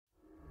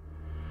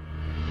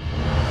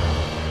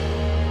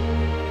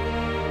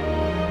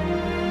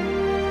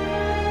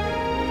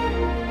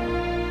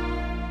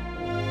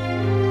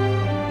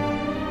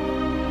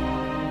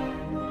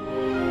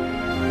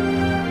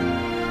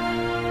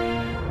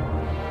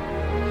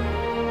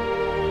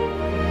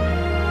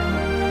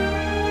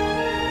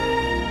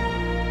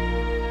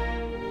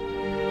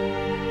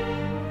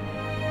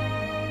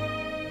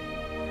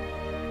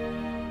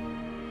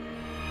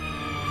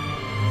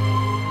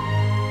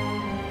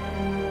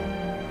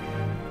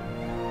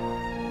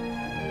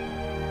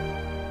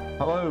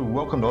Hello,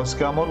 welcome to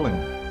Scalemodeling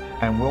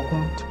and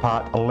welcome to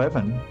part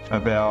 11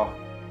 of our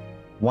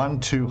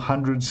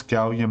 1/200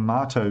 scale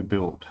Yamato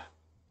build.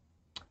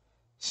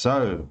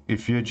 So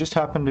if you just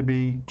happen to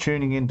be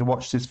tuning in to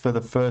watch this for the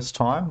first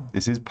time,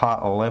 this is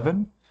part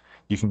 11.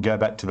 You can go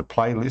back to the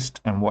playlist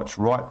and watch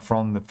right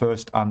from the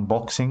first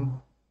unboxing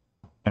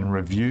and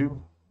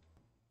review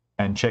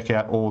and check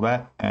out all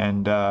that,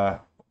 and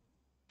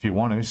if you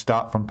want to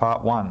start from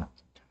part 1.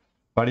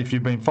 But if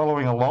you've been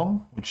following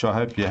along, which I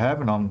hope you have,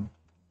 and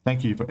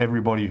thank you for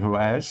everybody who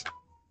has.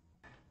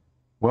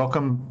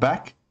 Welcome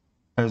back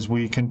as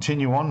we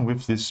continue on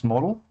with this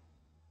model.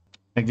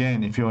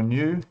 Again, if you're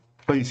new,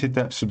 please hit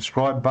that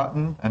subscribe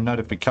button and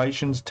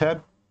notifications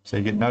tab so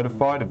you get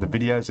notified of the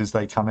videos as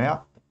they come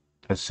out,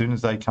 as soon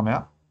as they come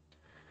out.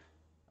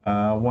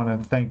 I want to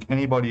thank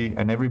anybody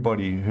and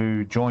everybody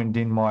who joined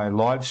in my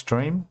live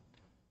stream,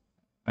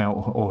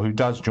 or who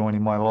does join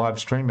in my live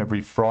stream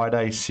every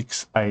Friday,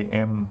 6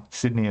 AM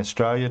Sydney,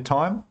 Australia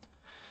time.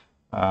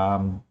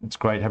 It's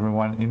great having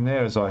everyone in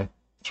there as I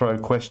throw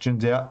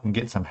questions out and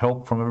get some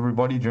help from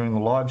everybody during the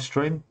live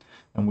stream,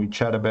 and we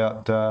chat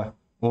about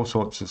all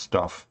sorts of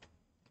stuff,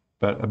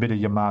 but a bit of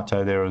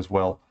Yamato there as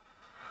well.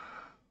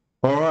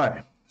 All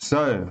right,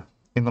 so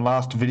in the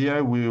last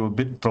video we were a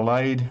bit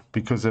delayed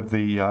because of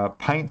the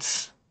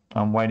paints.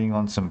 I'm waiting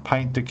on some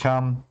paint to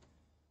come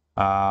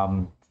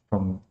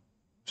from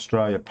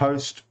Australia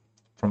Post,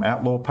 from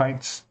Outlaw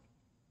Paints.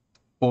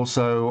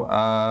 Also,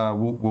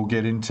 we'll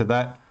get into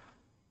that.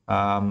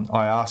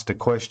 I asked a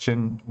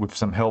question with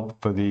some help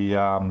for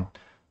the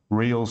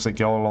reels that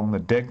go along the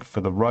deck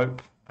for the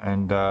rope,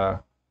 and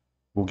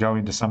we'll go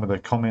into some of the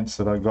comments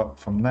that I got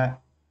from that.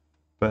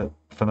 But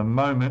for the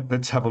moment,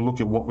 let's have a look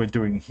at what we're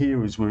doing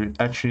here. Is we're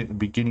actually at the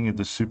beginning of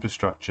the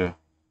superstructure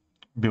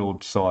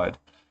build side.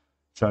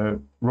 So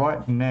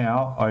right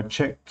now, I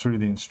checked through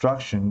the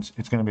instructions.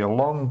 It's going to be a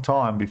long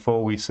time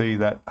before we see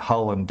that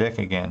hull and deck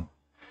again.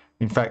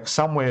 In fact,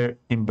 somewhere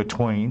in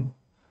between,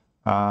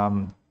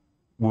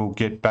 we'll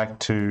get back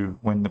to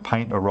when the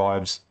paint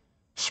arrives,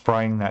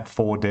 spraying that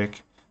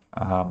foredeck,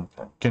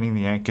 getting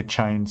the anchor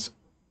chains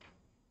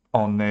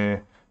on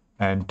there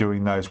and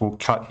doing those. We'll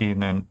cut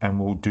in and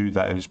we'll do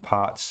those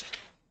parts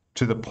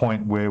to the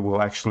point where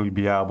we'll actually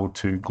be able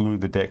to glue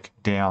the deck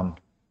down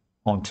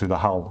onto the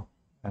hull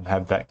and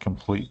have that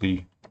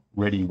completely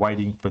ready,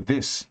 waiting for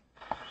this.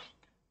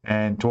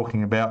 And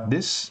talking about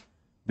this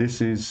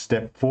is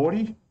step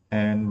 40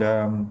 and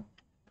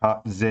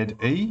part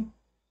ZE.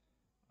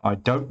 I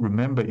don't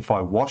remember if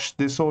I washed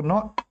this or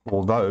not,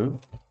 although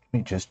let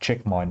me just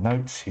check my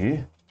notes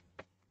here,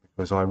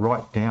 because I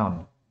write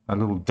down a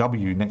little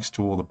W next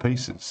to all the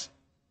pieces.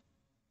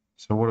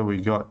 So what do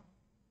we got?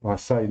 I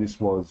say this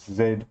was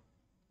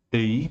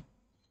ZE,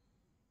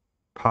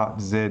 part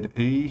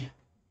ZE,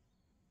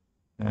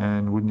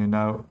 and wouldn't you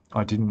know,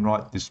 I didn't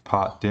write this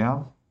part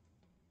down.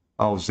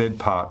 Oh, Z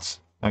parts.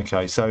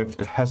 Okay, so it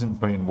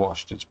hasn't been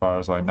washed as far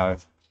as I know.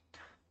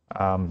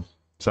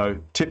 So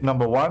tip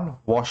number 1,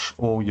 wash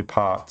all your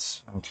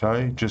parts,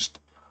 okay? Just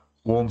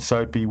warm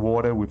soapy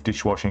water with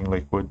dishwashing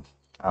liquid.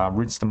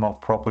 Rinse them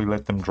off properly,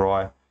 let them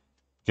dry.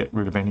 Get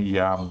rid of any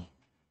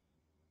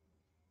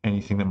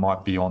anything that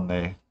might be on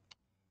there.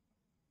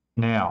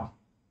 Now,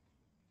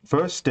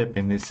 first step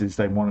in this is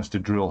they want us to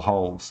drill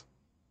holes.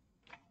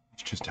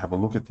 Let's just have a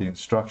look at the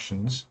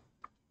instructions.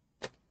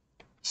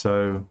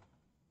 So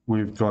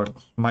we've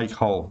got make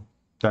hole.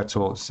 That's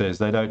all it says.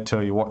 They don't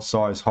tell you what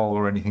size hole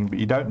or anything, but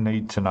you don't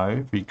need to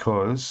know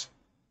because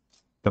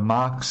the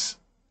marks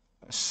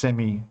are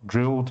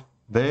semi-drilled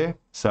there.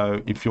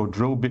 So if your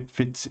drill bit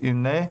fits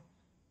in there,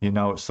 you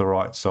know it's the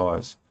right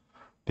size.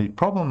 The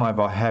problem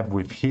I have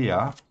with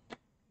here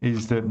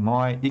is that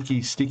my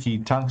icky sticky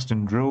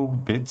tungsten drill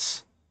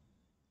bits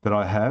that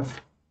I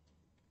have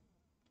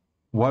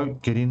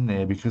won't get in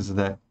there because of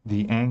that.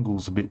 The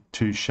angle's a bit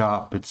too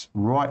sharp. It's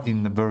right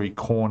in the very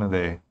corner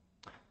there,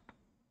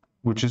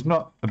 which is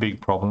not a big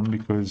problem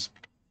because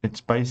it's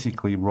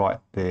basically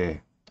right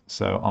there.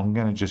 So I'm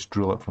going to just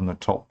drill it from the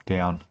top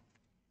down.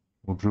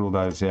 We'll drill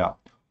those out.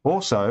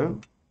 Also,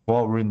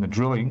 while we're in the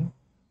drilling,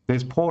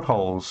 there's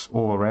portholes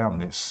all around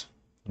this.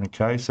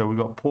 Okay, so we've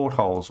got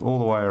portholes all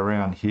the way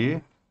around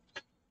here.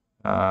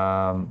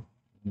 None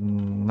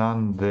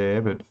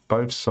there, but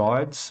both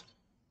sides,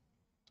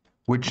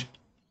 which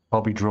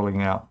I'll be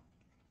drilling out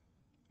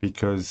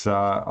because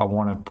I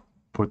want to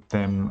put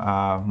them,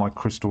 my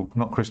crystal,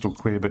 not crystal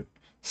clear, but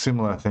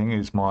similar thing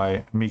is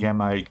my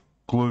MIG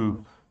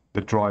glue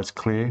that dries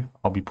clear.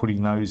 I'll be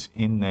putting those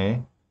in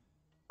there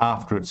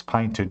after it's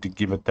painted to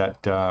give it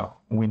that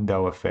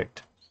window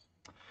effect.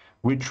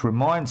 Which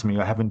reminds me,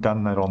 I haven't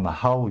done that on the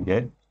hull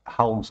yet.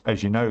 Hull,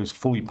 as you know, is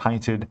fully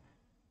painted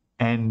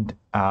and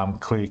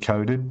clear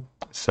coated,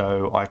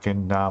 so I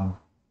can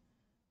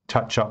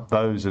touch up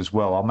those as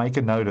well. I'll make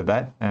a note of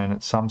that, and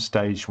at some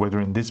stage,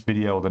 whether in this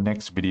video or the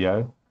next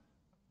video,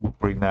 we'll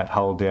bring that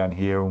hull down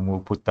here and we'll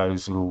put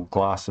those little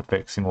glass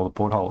effects in all the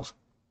portholes.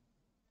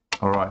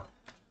 All right.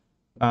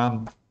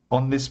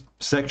 On this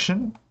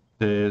section,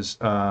 there's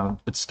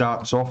it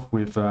starts off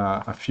with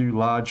a few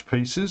large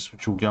pieces,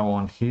 which will go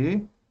on here,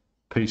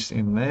 piece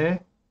in there.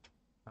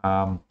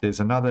 There's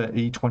another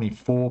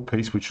E24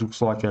 piece, which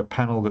looks like a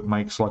panel that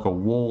makes like a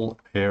wall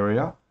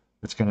area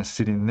that's going to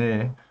sit in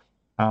there.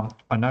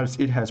 I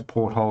noticed it has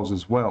portholes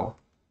as well,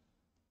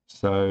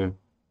 so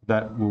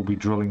that will be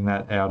drilling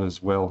that out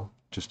as well,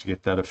 just to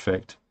get that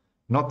effect.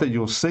 Not that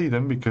you'll see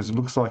them because it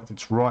looks like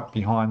it's right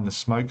behind the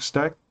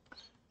smokestack,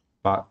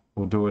 but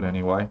we'll do it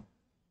anyway.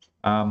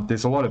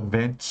 There's a lot of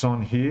vents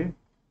on here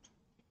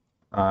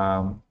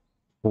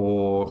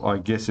for, I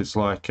guess it's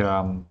like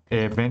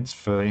air vents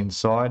for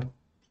inside.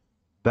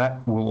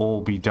 That will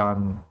all be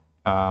done.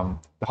 The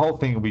whole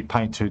thing will be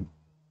painted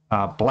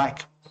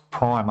black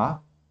primer,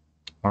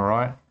 all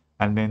right,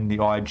 and then the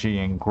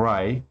IGN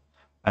grey.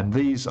 And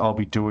these I'll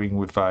be doing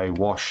with a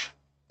wash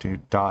to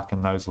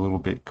darken those a little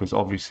bit, because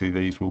obviously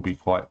these will be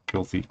quite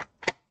filthy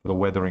for the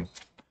weathering.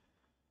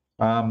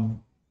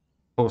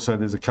 Also,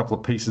 there's a couple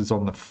of pieces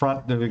on the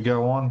front that will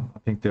go on. I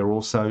think there are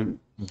also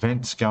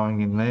vents going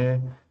in there.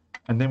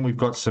 And then we've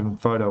got some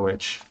photo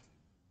etch,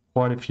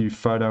 quite a few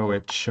photo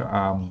etch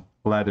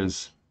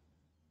ladders.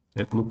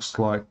 It looks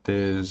like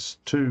there's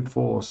 2,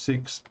 4,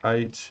 6,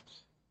 8,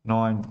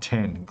 9,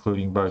 10,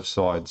 including both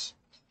sides.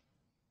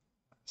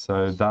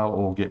 So they'll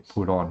all get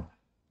put on.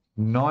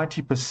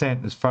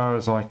 90%, as far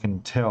as I can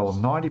tell,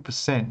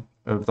 90%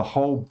 of the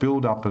whole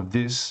build-up of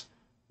this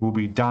will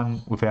be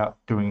done without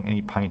doing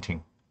any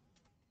painting.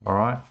 All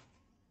right?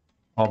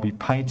 I'll be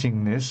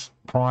painting this,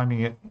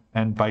 priming it,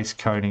 and base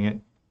coating it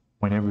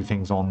when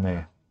everything's on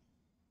there.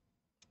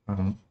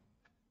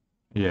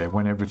 Yeah,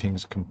 when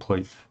everything's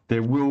complete.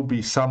 There will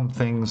be some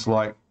things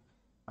like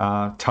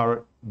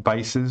turret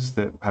bases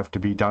that have to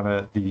be done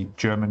at the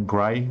German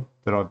grey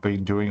that I've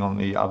been doing on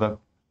the other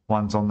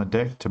ones on the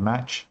deck to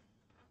match.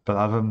 But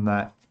other than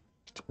that,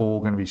 it's all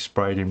going to be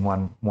sprayed in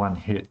one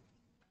hit.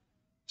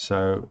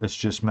 So it's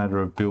just a matter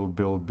of build,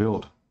 build,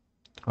 build.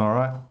 All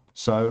right,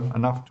 so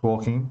enough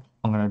talking.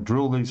 I'm going to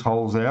drill these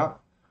holes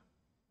out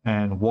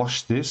and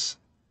wash this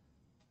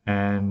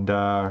and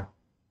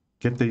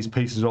get these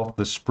pieces off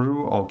the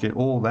sprue. I'll get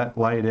all that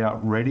laid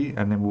out ready,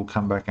 and then we'll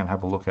come back and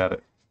have a look at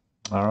it.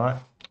 All right,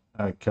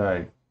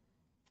 okay,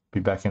 be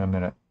back in a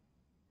minute.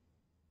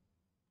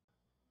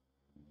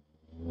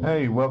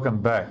 Hey, welcome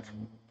back.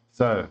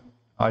 So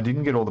I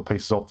didn't get all the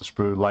pieces off the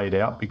sprue laid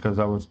out because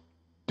I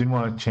didn't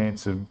want a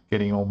chance of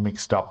getting all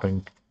mixed up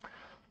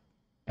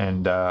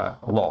and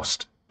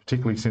lost,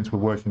 particularly since we're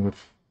working with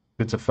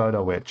bits of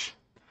photo etch.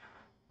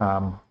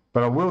 But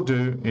what I will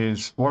do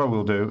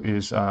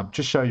is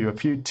just show you a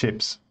few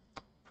tips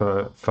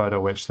for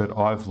photo etch that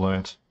I've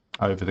learnt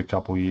over the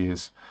couple of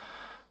years.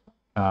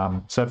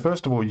 So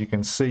first of all, you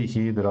can see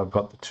here that I've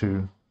got the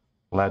 2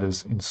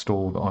 ladders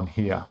installed on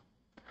here.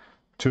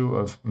 2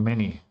 of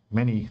many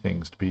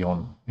things to be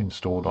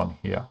installed on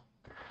here.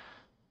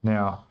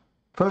 Now,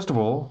 first of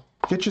all,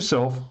 get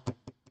yourself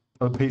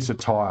a piece of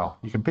tile.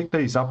 You can pick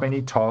these up.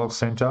 Any tile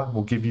center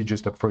will give you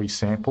just a free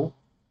sample,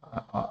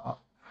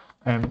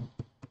 and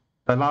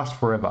they last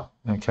forever.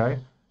 Okay,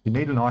 you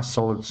need a nice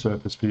solid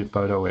surface for your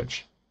photo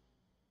etch.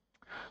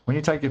 When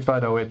you take your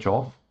photo etch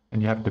off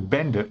and you have to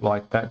bend it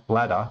like that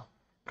ladder,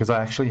 because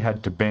I actually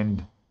had to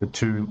bend the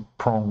 2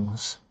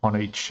 prongs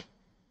on each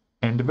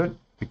end of it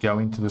to go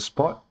into the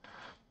spot,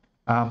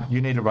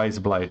 you need a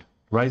razor blade.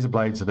 Razor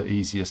blades are the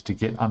easiest to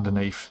get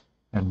underneath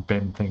and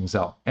bend things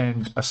up.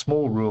 And a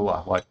small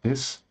ruler like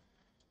this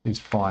is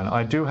fine.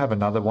 I do have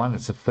another one.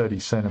 It's a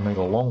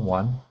 30-centimeter long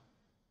one.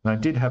 And I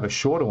did have a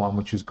shorter one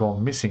which has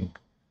gone missing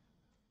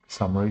for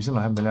some reason.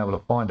 I haven't been able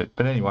to find it.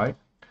 But anyway,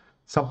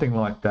 something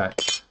like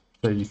that.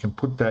 So you can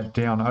put that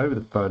down over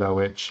the photo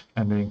etch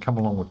and then come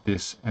along with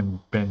this and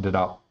bend it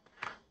up.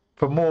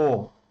 For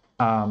more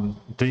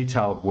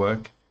detailed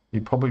work,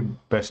 you're probably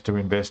best to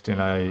invest in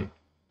a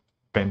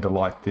bender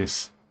like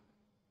this,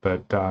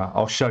 but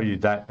I'll show you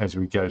that as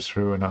we go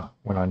through and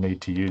when I need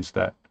to use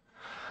that.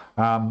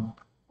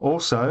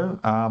 Also,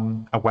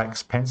 a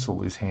wax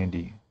pencil is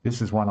handy.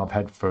 This is one I've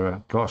had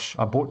for, gosh,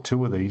 I bought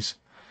 2 of these.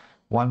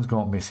 One's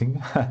gone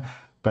missing,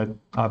 but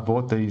I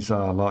bought these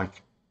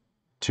like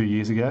 2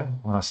 years ago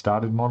when I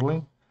started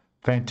modeling.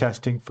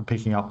 Fantastic for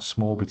picking up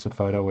small bits of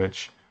photo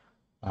etch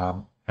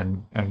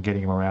and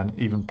getting them around,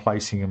 even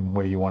placing them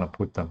where you want to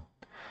put them.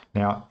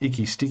 Now,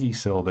 Icky Sticky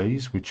sell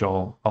these, which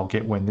I'll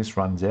get when this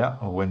runs out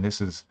or when this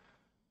is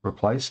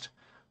replaced.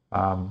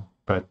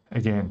 But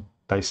again,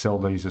 they sell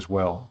these as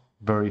well.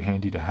 Very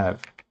handy to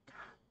have.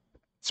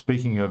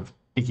 Speaking of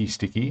Icky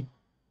Sticky,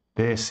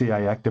 their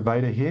CA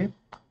activator here,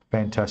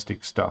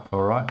 fantastic stuff,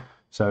 all right?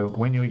 So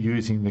when you're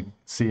using the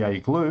CA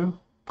glue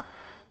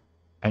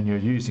and you're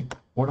using,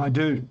 what I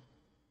do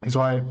is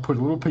I put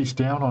a little piece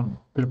down on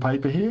a bit of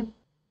paper here.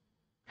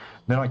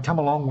 Then I come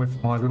along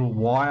with my little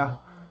wire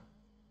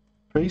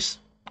piece,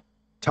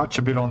 touch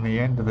a bit on the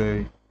end of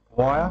the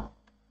wire,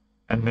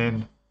 and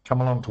then come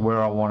along to where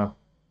I want to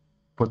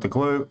put the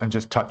glue and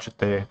just touch it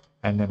there,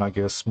 and then I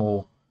get a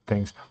small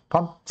things.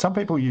 Some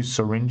people use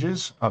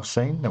syringes, I've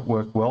seen, that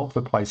work well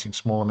for placing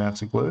small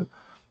amounts of glue.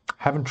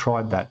 Haven't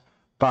tried that,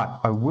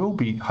 But I will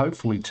be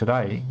hopefully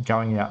today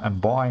going out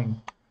and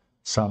buying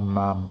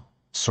some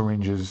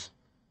syringes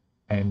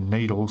and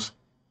needles,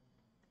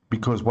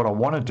 because what I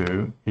want to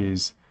do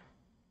is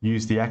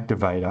use the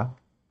activator,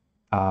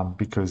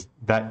 because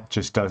that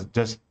just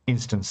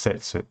instant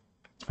sets it.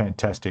 It's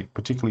fantastic,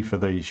 particularly for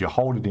these. You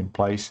hold it in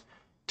place,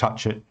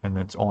 touch it, and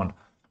it's on.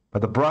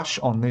 But the brush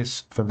on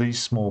this for these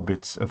small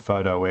bits of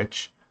photo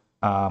etch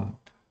are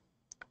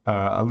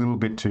a little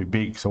bit too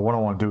big. So what I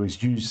want to do is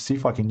see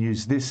if I can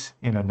use this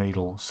in a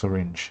needle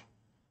syringe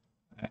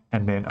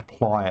and then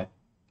apply it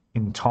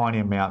in tiny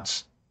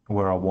amounts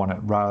where I want it,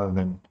 rather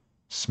than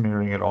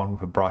smearing it on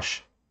with a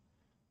brush,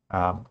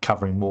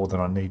 covering more than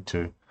I need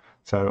to.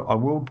 So I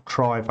will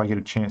try, if I get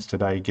a chance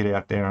today, get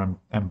out there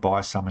and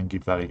buy some and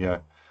give that a go.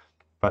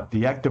 But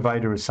the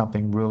activator is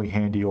something really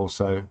handy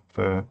also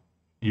for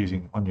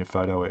using on your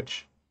photo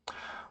etch.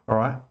 All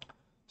right,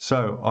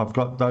 so I've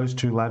got those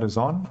two ladders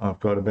on. I've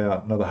got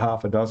about another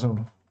half a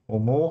dozen or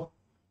more.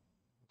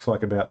 Looks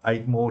like about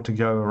 8 more to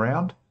go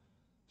around.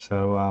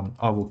 So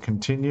I will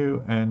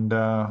continue, and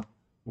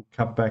we'll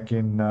cut back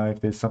in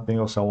if there's something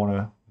else I want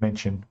to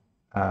mention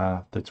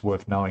that's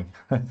worth knowing.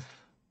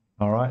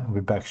 All right, we'll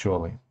be back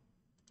shortly.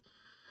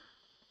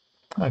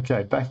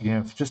 Okay, back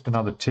again for just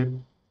another tip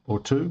or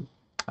two.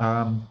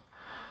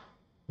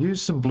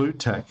 Use some blue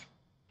tack.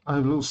 I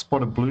have a little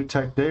spot of blue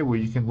tack there where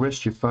you can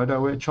rest your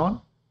photo etch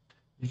on.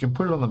 You can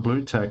put it on the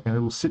blue tack and it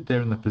will sit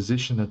there in the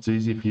position that's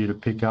easy for you to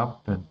pick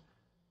up,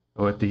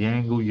 or at the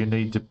angle you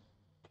need to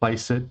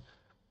place it.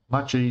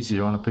 Much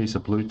easier on a piece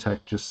of blue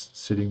tack just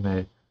sitting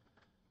there.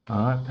 All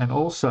right, and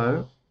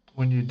also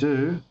when you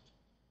do,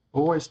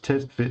 always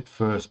test fit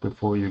first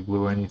before you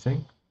glue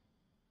anything.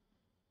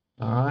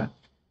 All right.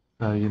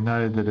 So you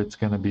know that it's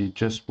going to be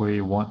just where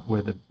you want,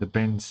 where the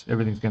bends,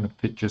 everything's going to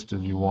fit just as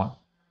you want.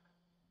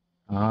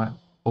 All right,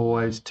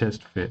 always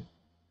test fit.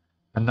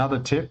 Another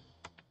tip,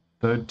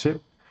 third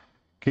tip,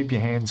 keep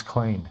your hands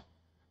clean.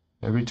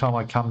 Every time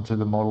I come to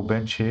the model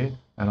bench here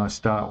and I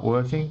start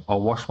working, I'll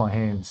wash my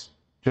hands.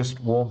 Just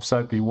warm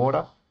soapy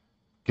water,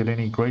 get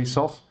any grease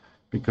off,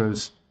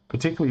 because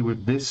particularly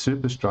with this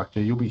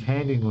superstructure, you'll be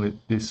handling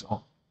this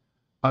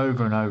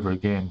over and over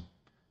again,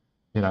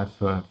 you know,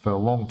 for a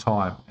long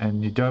time,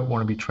 and you don't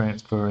want to be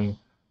transferring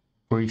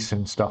grease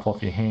and stuff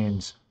off your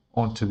hands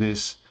onto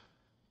this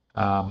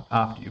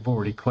after you've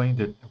already cleaned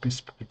it,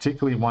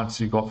 particularly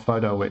once you've got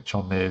photo etch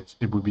on there.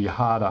 It would be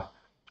a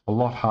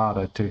lot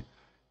harder to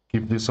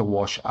give this a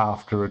wash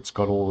after it's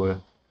got all the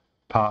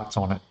parts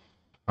on it.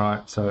 All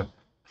right, so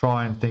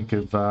try and think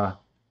of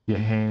your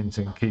hands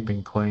and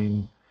keeping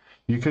clean.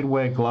 You could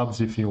wear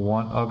gloves if you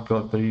want. I've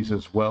got these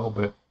as well,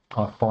 but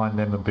I find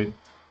them a bit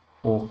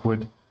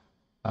awkward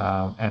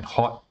and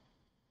hot,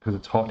 because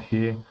it's hot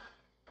here.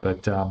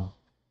 But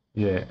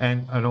yeah,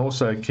 and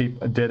also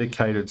keep a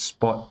dedicated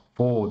spot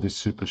for this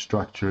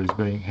superstructure is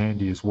being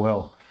handy as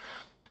well.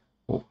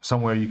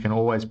 Somewhere you can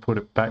always put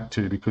it back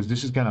to, because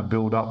this is going to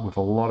build up with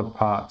a lot of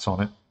parts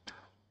on it,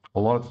 a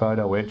lot of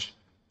photo etch.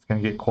 It's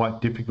going to get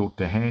quite difficult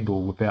to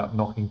handle without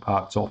knocking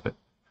parts off it.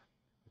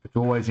 If it's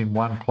always in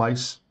one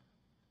place,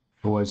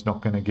 it's always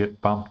not going to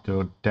get bumped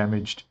or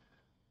damaged.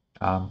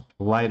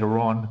 Later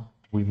on,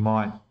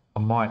 I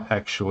might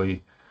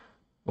actually,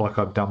 like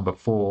I've done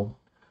before,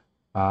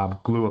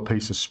 glue a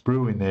piece of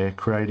sprue in there,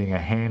 creating a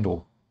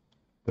handle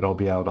that I'll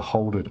be able to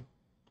hold it,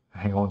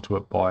 hang on to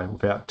it by,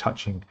 without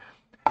touching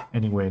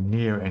anywhere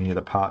near any of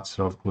the parts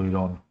that I've glued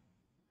on.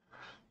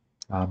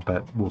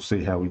 But we'll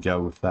see how we go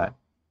with that.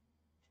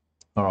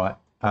 All right,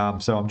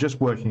 so I'm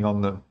just working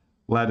on the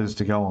ladders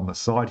to go on the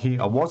side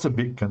here. I was a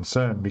bit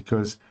concerned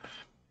because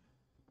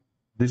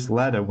this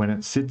ladder, when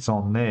it sits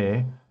on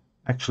there,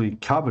 actually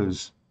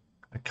covers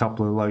a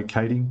couple of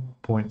locating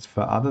points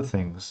for other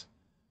things.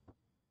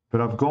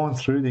 But I've gone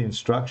through the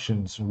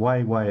instructions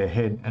way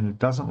ahead, and it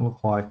doesn't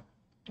look like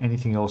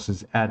anything else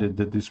is added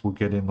that this will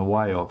get in the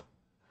way of.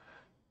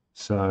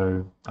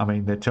 So, I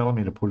mean, they're telling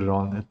me to put it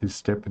on at this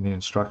step in the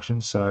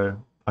instructions, so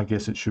I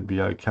guess it should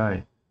be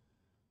okay.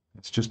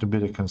 It's just a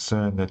bit of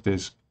concern that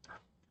there's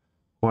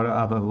quite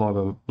a lot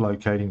of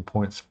locating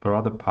points for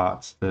other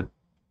parts that,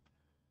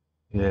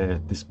 yeah,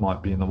 this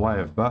might be in the way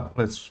of. But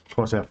let's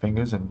cross our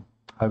fingers and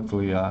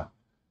hopefully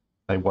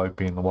they won't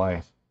be in the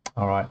way.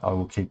 All right, I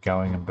will keep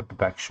going and be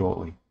back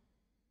shortly.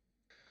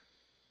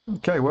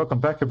 Okay, welcome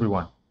back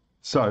everyone.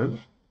 So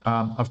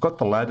I've got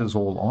the ladders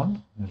all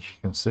on. As you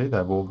can see,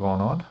 they've all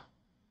gone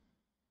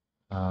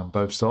on,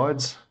 both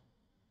sides.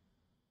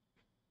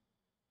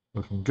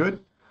 Looking good.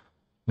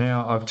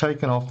 Now I've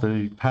taken off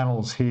the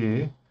panels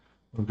here.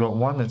 We've got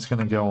one that's going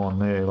to go on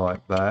there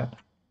like that.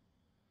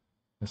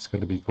 It's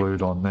going to be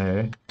glued on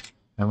there.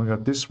 And we've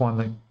got this one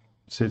that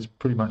sits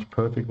pretty much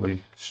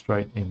perfectly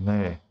straight in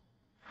there.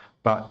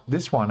 But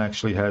this one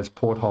actually has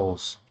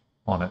portholes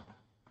on it.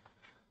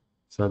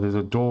 So there's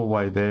a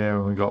doorway there,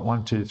 and we've got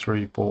 1, 2,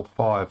 3, 4,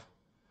 5.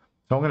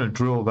 So I'm going to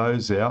drill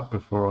those out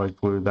before I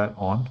glue that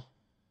on,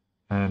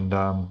 and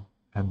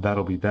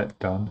that'll be that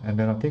done. And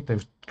then I think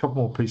there's a couple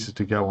more pieces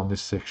to go on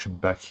this section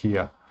back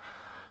here.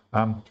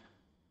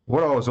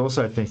 What I was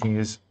also thinking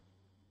is,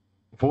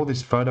 for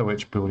this photo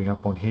etch building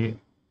up on here,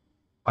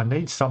 I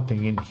need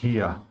something in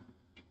here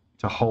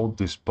to hold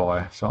this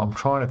by. So I'm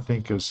trying to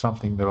think of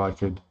something that I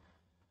could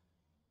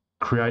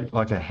create,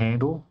 like a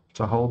handle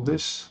to hold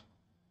this.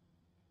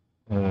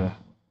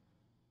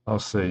 I'll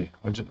see.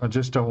 I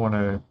just don't want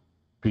to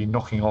be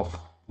knocking off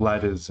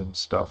ladders and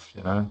stuff,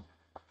 you know.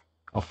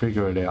 I'll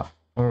figure it out.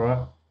 All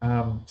right.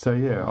 So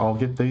yeah, I'll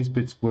get these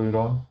bits glued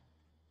on,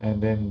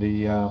 and then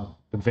the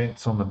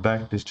vents on the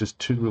back. There's just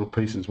two little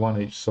pieces,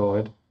 one each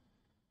side,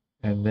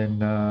 and then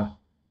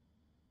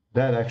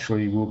that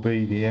actually will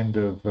be the end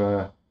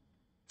of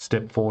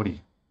step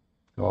 40.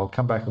 So I'll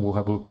come back and we'll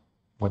have a look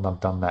when I've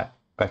done that.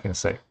 Back in a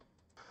sec.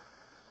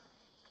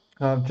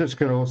 I'm just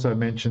going to also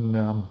mention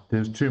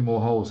there's two more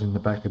holes in the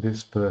back of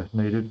this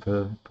needed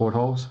for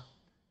portholes,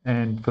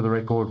 and for the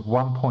record,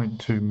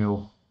 1.2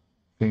 mil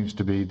seems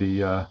to be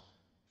the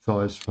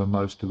size for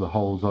most of the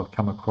holes I've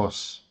come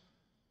across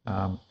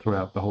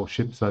throughout the whole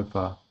ship so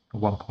far.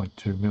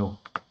 1.2 mil.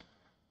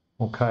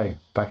 Okay,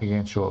 back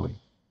again shortly.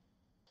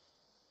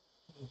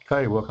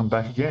 Okay, welcome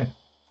back again.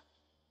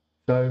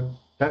 So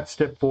that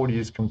step 40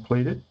 is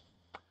completed.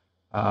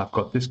 I've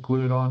got this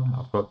glued on,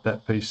 I've got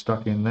that piece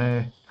stuck in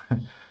there,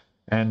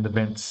 and the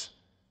vents,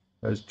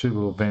 those two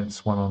little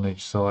vents, one on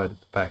each side at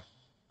the back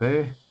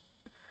there.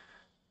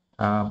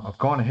 I've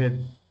gone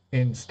ahead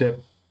in step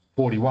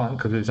 41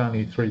 because there's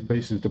only 3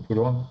 pieces to put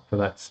on for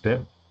that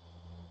step,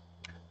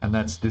 and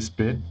that's this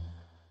bit.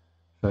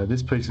 So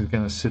this piece is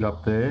going to sit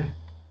up there.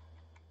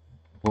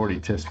 I've already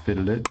test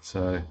fitted it,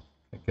 so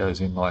it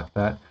goes in like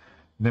that.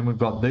 And then we've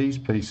got these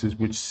pieces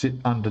which sit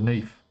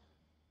underneath.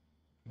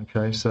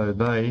 Okay, so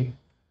they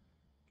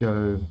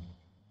go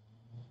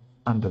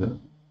under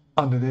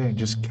there and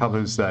just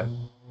covers that,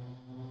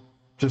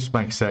 just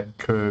makes that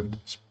curved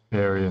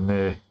area in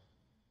there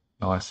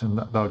nice, and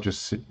they'll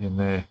just sit in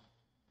there.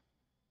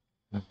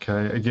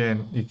 Okay,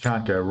 again, you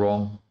can't go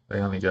wrong, they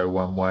only go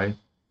one way,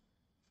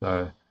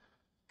 so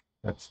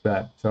that's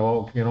that. So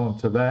I'll get on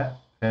to that,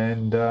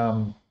 and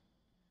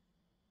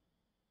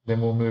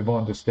then we'll move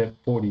on to step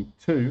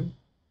 42,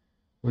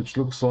 which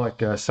looks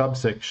like a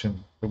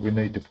subsection that we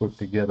need to put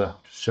together.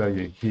 To show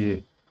you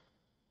here,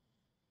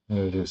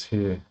 there it is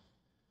here,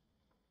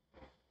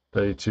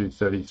 32,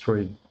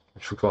 33,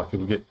 which looks like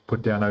it'll get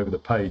put down over the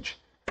page.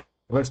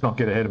 But let's not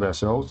get ahead of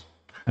ourselves.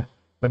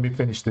 Let me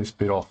finish this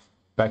bit off.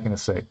 Back in a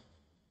sec.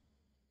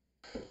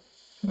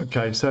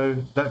 Okay, so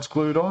that's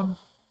glued on.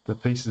 The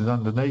pieces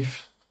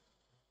underneath,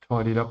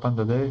 tidied up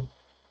under there.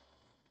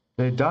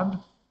 They're done.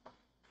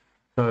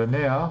 So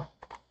now,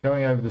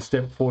 going over to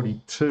step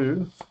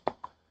 42,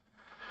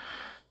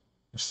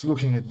 just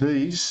looking at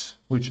these,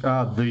 which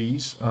are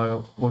these,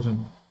 I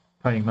wasn't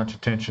paying much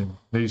attention.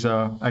 These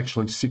are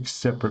actually 6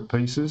 separate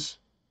pieces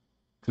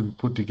to be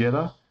put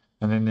together,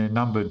 and then they're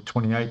numbered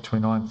 28,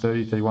 29,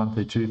 30, 31,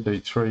 32,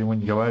 33, and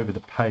when you go over the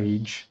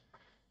page,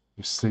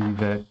 you see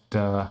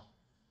that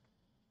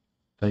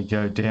they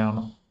go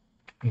down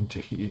into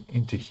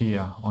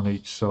here on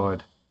each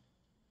side.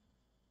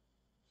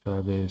 So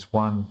there's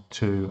 1,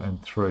 2,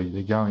 and 3.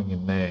 They're going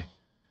in there.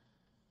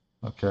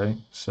 Okay,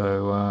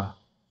 so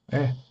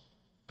yeah,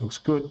 looks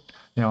good.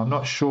 Now I'm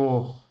not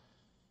sure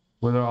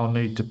whether I'll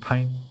need to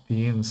paint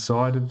the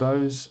inside of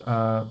those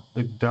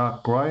the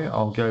dark grey.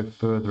 I'll go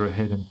further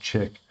ahead and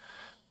check.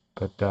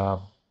 But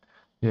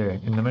yeah,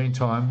 in the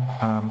meantime,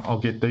 I'll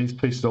get these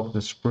pieces off the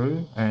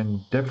sprue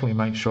and definitely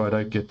make sure I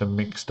don't get them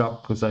mixed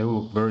up because they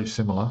all look very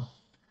similar.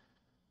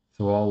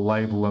 So I'll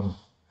label them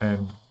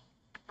and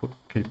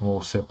keep them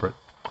all separate.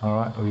 All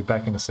right, I'll be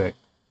back in a sec.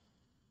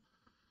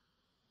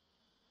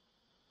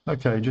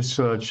 Okay, just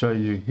so I'd show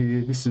you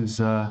here, this is,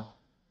 we're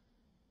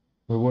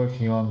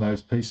working on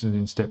those pieces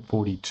in step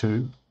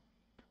 42.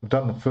 We've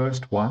done the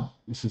first one.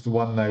 This is the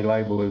one they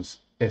label as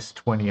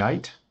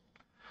S28. So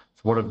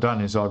what I've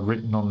done is I've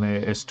written on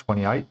there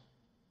S28.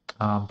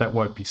 That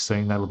won't be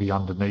seen, that'll be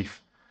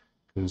underneath,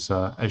 because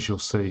as you'll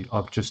see,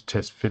 I've just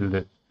test fitted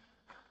it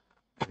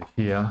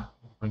here.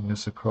 Bring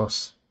this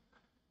across.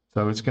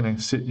 So it's going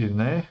to sit in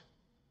there,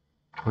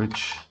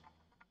 which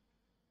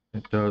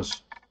it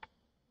does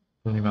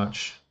pretty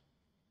much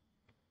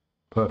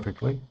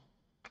perfectly.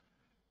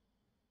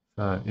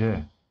 So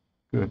yeah,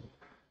 good.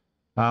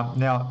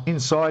 Now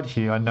inside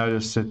here I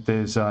noticed that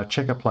there's a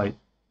checker plate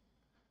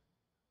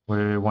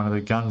where one of the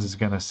guns is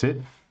going to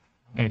sit,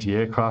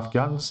 anti-aircraft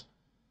guns.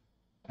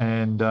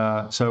 And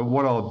so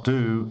what I'll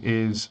do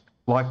is,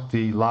 like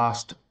the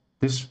last,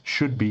 this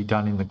should be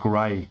done in the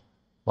grey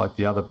like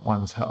the other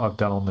ones I've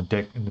done on the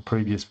deck in the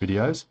previous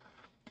videos,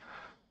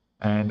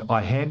 and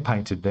I hand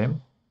painted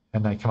them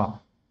and they come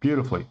up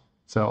beautifully.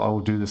 So I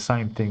will do the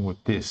same thing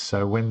with this.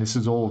 So when this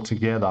is all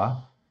together,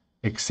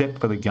 except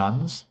for the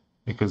guns,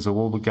 because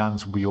all the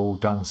guns will be all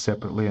done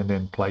separately and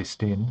then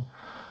placed in,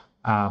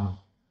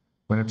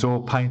 when it's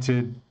all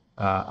painted,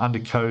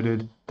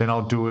 undercoated, then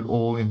I'll do it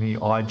all in the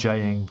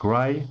IJN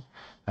grey,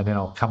 and then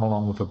I'll come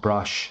along with a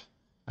brush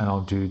and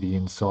I'll do the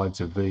insides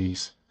of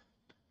these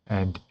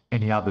and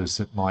any others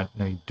that might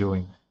need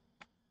doing.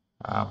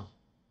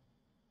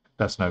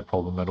 That's no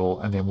problem at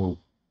all, and then we'll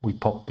we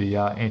pop the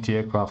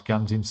anti-aircraft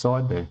guns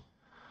inside there.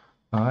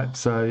 All right,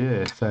 so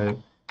yeah,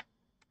 so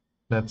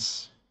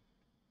that's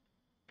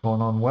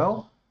gone on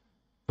well.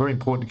 Very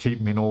important to keep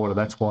them in order.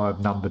 That's why I've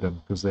numbered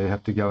them, because they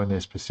have to go in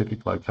their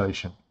specific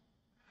location.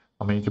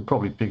 I mean, you could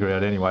probably figure it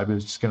out anyway, but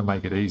it's just going to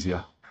make it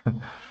easier.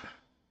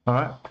 All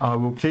right, I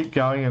will keep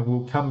going, and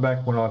we'll come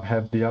back when I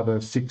have the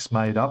other 6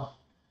 made up.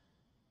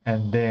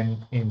 And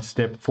then in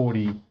step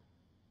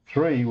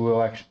 43,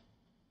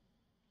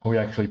 we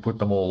actually put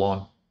them all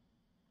on.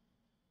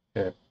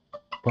 Yeah,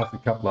 plus a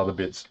couple other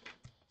bits.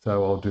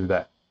 So I'll do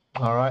that.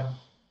 All right,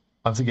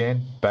 once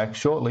again, back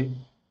shortly.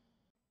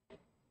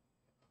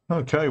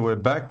 Okay, we're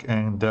back,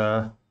 and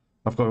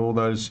I've got all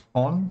those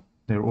on.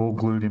 They're all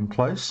glued in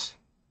place.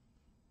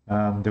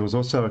 There was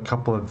also a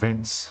couple of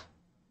vents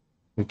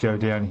that go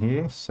down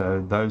here,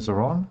 so those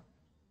are on.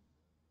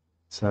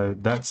 So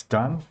that's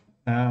done.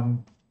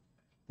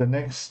 The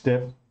next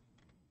step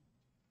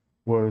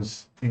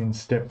was in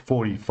step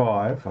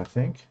 45, I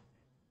think.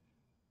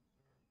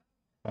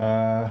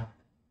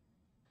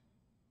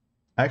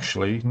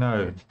 Actually,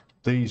 no,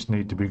 these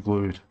need to be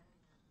glued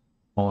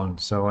on,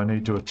 so I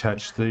need to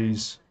attach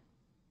these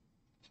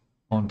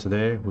onto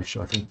there, which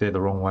I think they're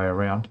the wrong way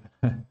around.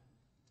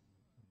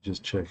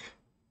 Just check.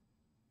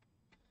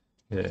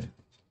 Yeah,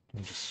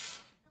 just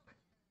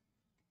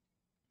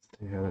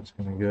see how that's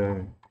going to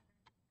go.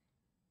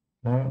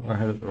 No, I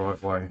had it the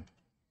right way.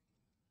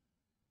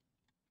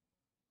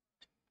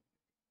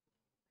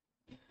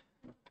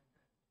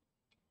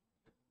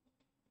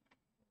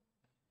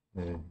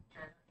 There.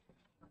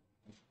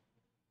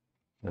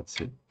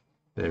 That's it.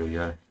 There we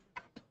go.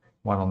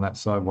 One on that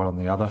side, one on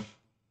the other.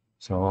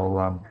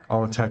 So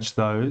I'll attach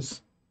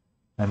those,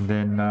 and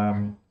then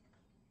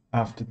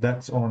after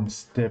that's on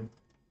step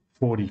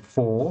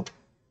 44.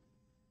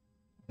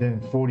 Then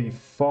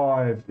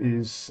 45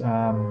 is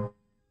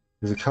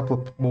there's a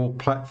couple of more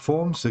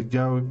platforms that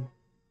go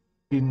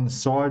in the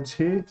sides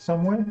here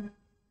somewhere.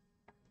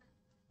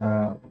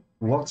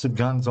 Lots of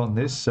guns on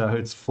this, so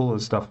it's full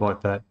of stuff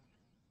like that.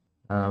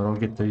 I'll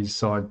get these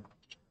side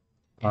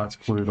parts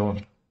glued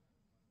on.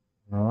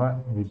 All right,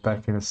 I'll be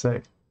back in a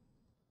sec.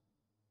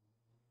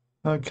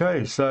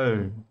 Okay,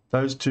 so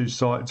those 2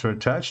 sides are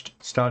attached,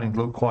 starting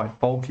to look quite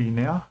bulky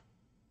now.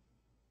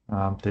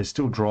 They're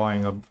still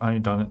drying. I've only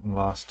done it in the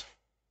last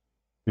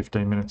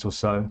 15 minutes or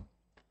so.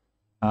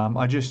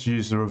 I just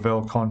use the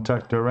Revell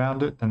contactor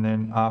around it, and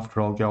then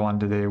after I'll go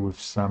under there with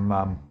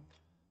some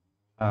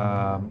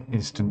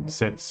instant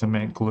set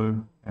cement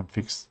glue and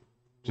fix,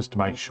 just to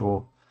make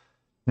sure.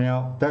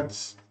 Now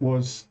that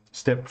was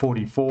step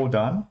 44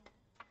 done.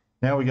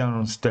 Now we're going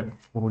on step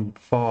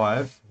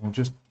 45. We'll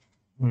just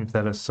move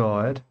that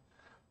aside.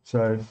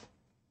 So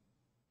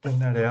bring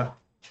that out.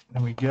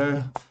 There we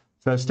go.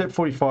 So step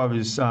 45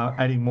 is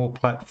adding more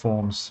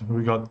platforms.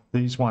 We've got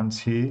these ones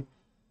here,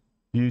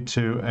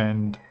 U2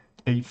 and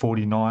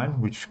E49,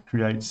 which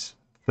creates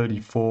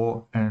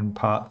 34 and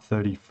part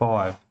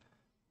 35,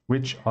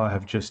 which I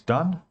have just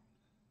done.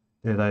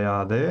 There they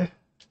are there.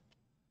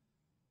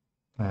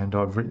 And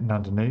I've written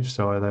underneath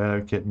so they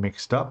don't get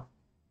mixed up.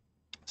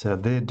 So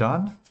they're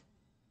done.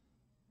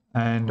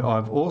 And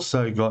I've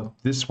also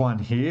got this one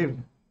here,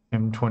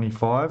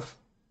 M25,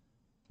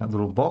 that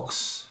little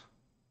box,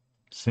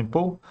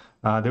 simple.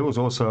 There was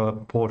also a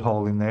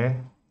porthole in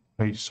there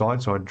each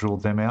side, so I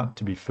drilled them out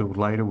to be filled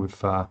later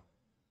with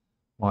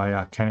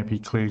my canopy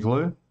clear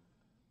glue.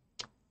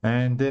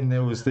 And then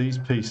there was these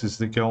pieces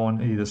that go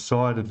on either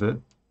side of it.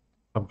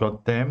 I've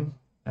got them,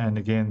 and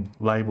again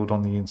labelled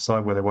on the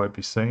inside where they won't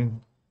be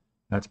seen.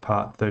 That's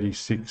part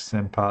 36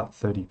 and part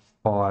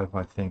 35,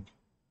 I think.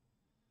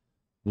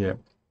 Yeah.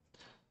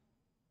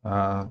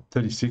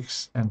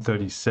 36 and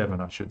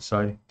 37, I should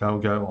say. They'll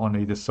go on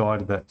either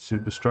side of that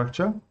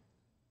superstructure.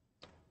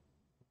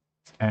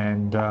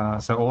 And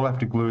so I'll have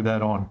to glue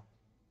that on.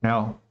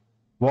 Now,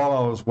 while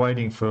I was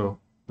waiting for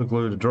the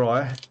glue to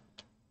dry,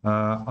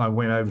 I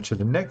went over to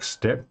the next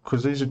step,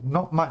 because there's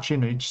not much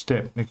in each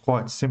step. They're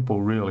quite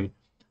simple, really.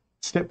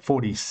 Step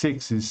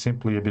 46 is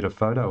simply a bit of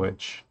photo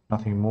etch,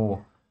 nothing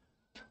more.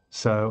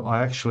 So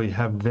I actually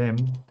have them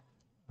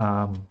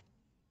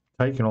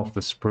taken off the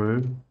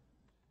sprue,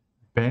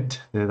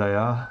 bent, there they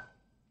are,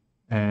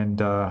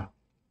 and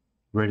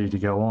ready to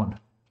go on.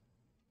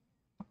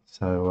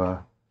 So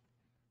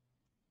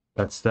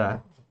that's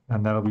that,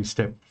 and that'll be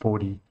step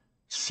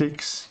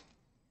 46.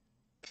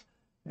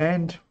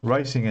 And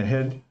racing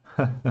ahead,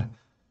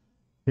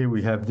 here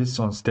we have this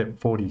on step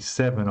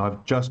 47.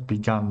 I've just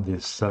begun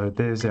this, so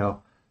there's our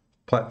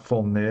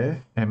platform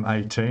there,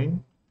 M18,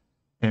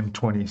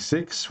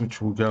 M26,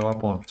 which will go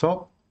up on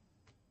top,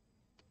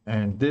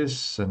 and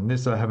this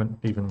I haven't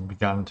even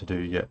begun to do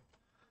yet,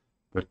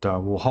 but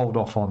we'll hold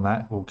off on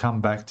that. We'll come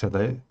back to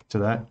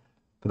that.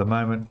 For the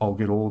moment, I'll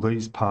get all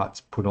these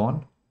parts put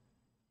on,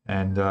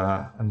 and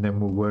then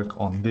we'll work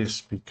on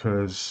this,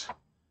 because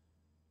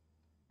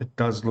it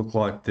does look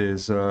like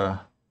there's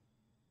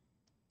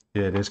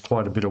there's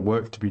quite a bit of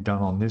work to be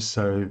done on this.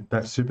 So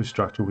that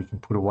superstructure we can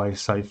put away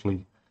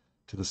safely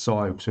to the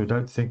side, so I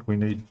don't think we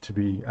need to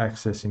be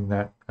accessing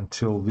that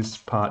until this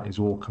part is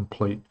all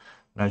complete.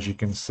 And as you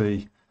can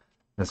see,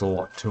 there's a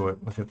lot to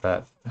it. Look at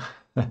that.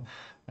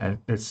 And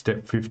at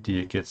step 50,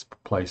 it gets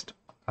placed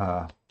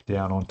down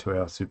onto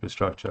our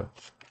superstructure.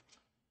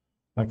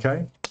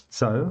 Okay,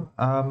 so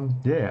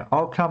yeah,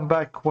 I'll come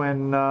back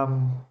when,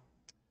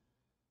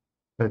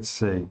 let's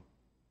see,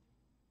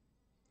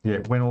 yeah,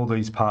 when all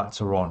these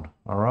parts are on,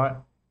 all right?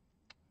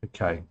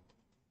 Okay,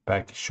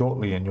 back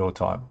shortly in your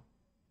time.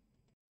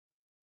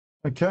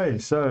 Okay,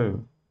 so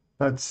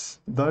that's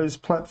those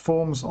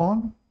platforms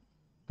on,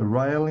 the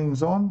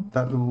railings on,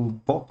 that little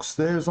box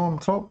there's on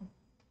top,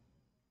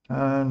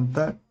 and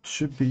that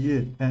should be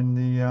it. And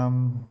the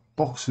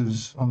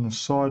boxes on the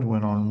side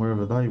went on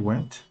wherever they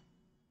went,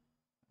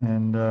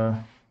 and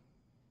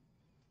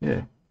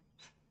yeah,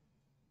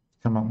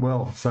 come up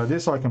well. So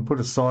this I can put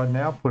aside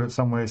now, put it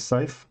somewhere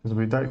safe, because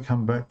we don't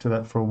come back to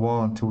that for a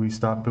while until we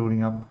start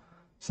building up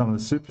some of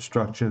the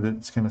superstructure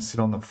that's going to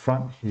sit on the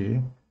front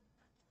here.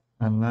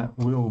 And that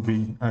will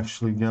be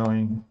actually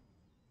going,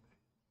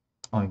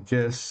 I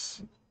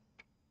guess,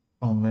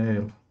 on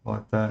there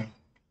like that.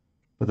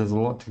 But there's a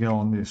lot to go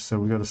on this, so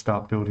we've got to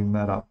start building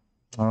that up.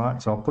 All right,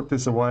 so I'll put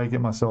this away,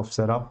 get myself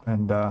set up,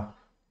 and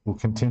we'll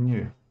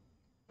continue.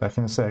 Back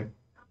in a sec.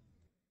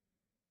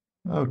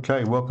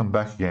 Okay, welcome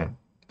back again.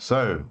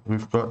 So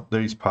we've got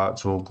these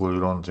parts all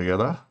glued on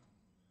together.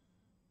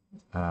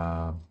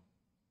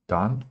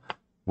 Done.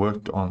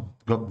 Worked on,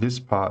 got this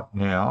part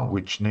now,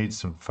 which needs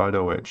some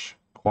photo etch.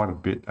 Quite a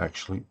bit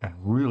actually, and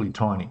really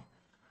tiny.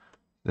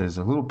 There's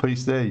a little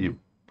piece there, you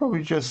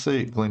probably just see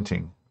it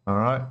glinting. All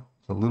right,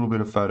 a little bit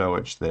of photo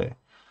etch there,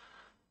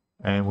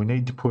 and we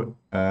need to put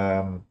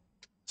 7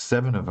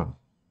 of them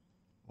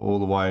all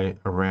the way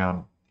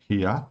around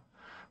here,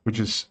 which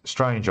is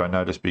strange, I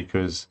noticed,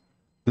 because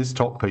this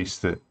top piece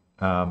that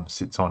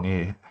sits on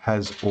here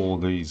has all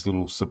these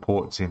little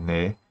supports in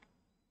there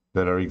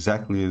that are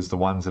exactly as the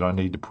ones that I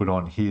need to put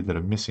on here that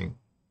are missing.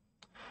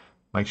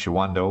 Makes you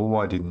wonder, well,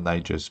 why didn't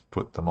they just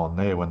put them on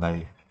there when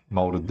they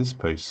molded this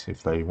piece,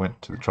 if they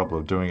went to the trouble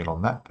of doing it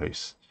on that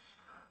piece?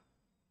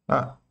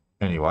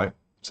 Anyway,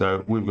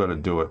 so we've got to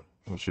do it,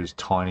 which is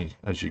tiny,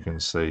 as you can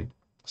see.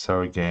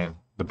 So again,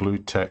 the blue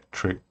tack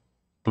trick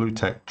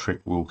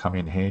will come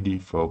in handy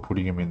for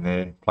putting them in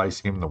there,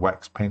 placing them, the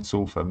wax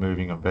pencil for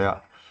moving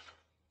about,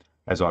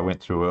 as I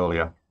went through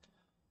earlier.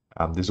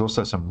 There's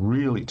also some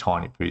really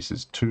tiny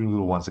pieces, 2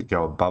 little ones that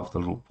go above the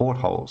little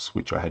portholes,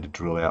 which I had to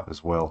drill out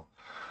as well.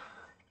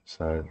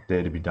 So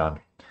they're to be done.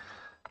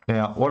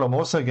 Now, what I'm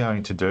also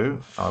going to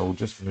do, I will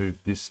just move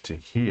this to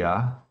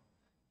here,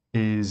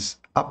 is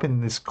up in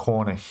this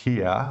corner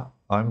here,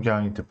 I'm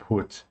going to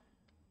put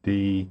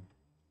the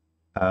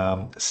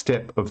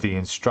step of the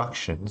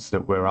instructions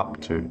that we're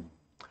up to.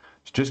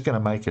 It's just going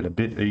to make it a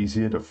bit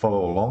easier to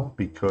follow along,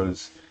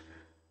 because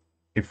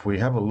if we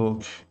have a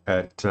look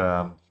at,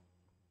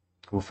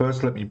 well,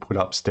 first let me put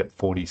up step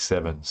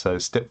 47. So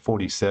step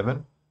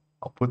 47,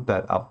 I'll put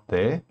that up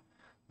there.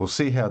 We'll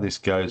see how this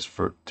goes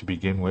to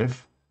begin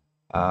with.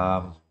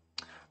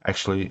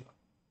 Actually,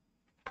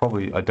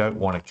 probably I don't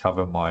want to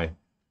cover my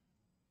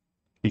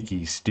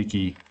icky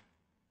sticky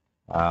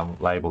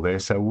label there,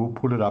 so we'll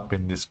put it up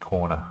in this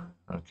corner.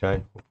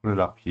 Okay, we'll put it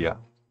up here.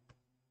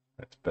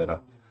 That's better.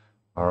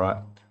 All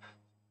right.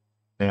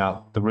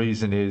 Now the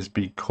reason is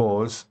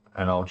because,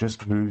 and I'll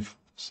just move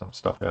some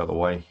stuff out of the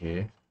way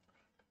here,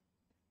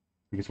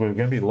 because we're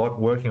going to be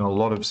working on a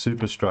lot of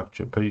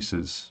superstructure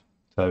pieces.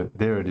 So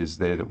there it is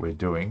there that we're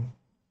doing.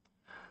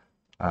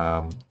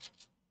 So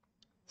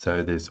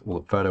there's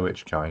all the photo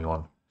etch going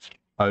on.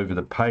 Over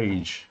the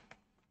page,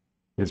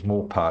 there's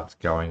more parts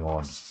going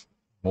on.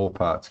 More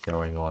parts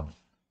going on.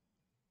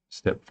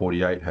 Step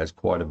 48 has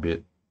quite a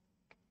bit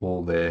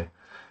all there.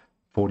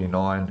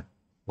 49,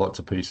 lots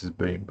of pieces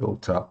being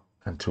built up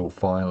until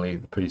finally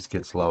the piece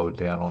gets lowered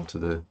down onto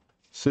the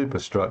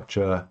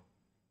superstructure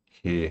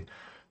here.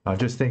 I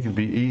just think it'd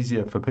be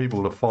easier for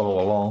people to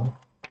follow along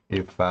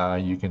if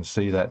you can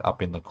see that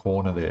up in the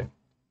corner there.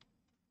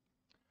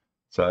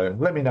 So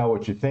let me know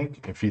what you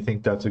think, if you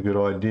think that's a good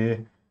idea,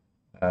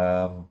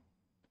 and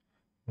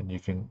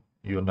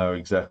you'll know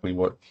exactly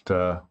what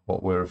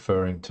we're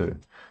referring to.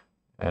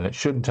 And it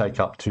shouldn't take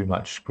up too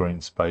much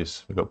screen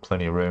space. We've got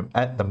plenty of room.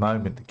 At the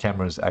moment, the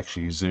camera is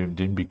actually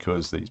zoomed in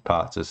because these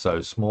parts are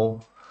so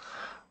small.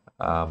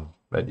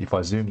 But if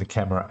I zoom the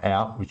camera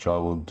out, which I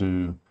will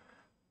do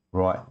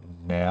right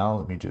now,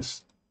 let me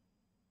just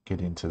get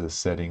into the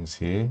settings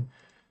here,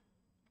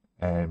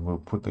 and we'll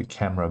put the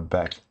camera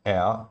back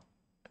out,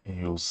 and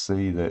you'll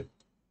see that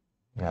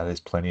now there's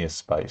plenty of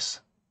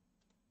space.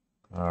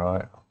 All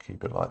right, I'll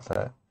keep it like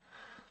that.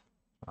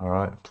 All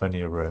right,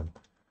 plenty of room.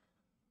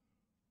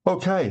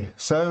 Okay,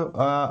 so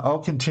I'll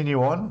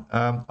continue on.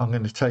 I'm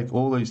going to take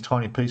all these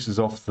tiny pieces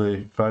off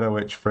the photo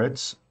etch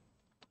frets,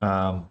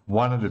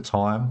 one at a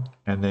time,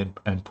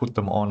 and put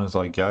them on as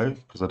I go,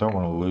 because I don't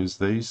want to lose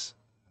these.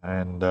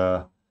 And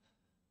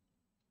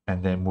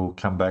then we'll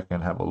come back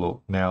and have a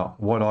look. Now,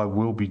 what I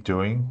will be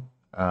doing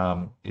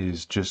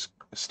is just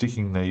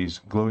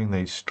gluing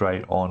these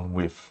straight on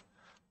with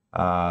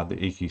the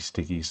Icky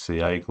Sticky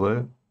CA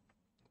glue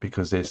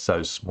because they're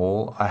so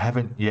small. I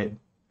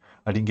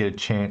didn't get a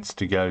chance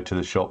to go to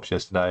the shops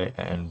yesterday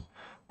and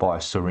buy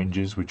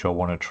syringes, which I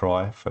want to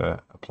try for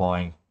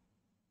applying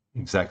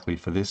exactly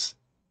for this,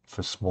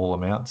 for small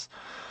amounts.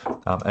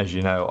 As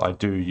you know, I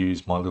do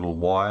use my little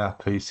wire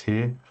piece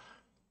here,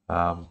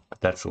 but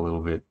that's a little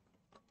bit,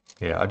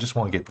 yeah, I just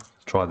want to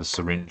try the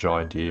syringe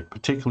idea,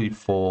 particularly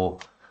for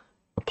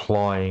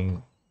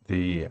applying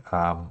the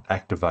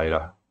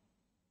activator,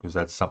 because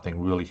that's something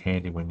really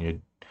handy when you're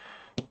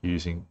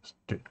using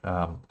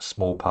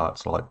small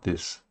parts like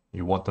this.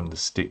 You want them to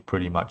stick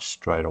pretty much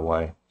straight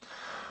away.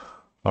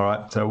 All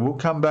right, so we'll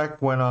come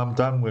back when I'm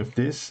done with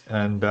this,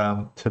 and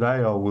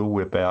today I will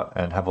whip out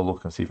and have a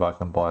look and see if I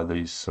can buy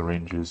these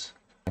syringes.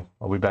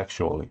 I'll be back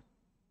shortly.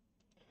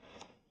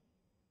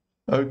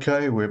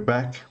 Okay, we're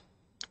back.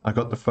 I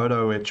got the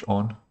photo etch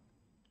on,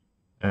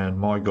 and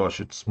my gosh,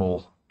 it's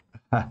small.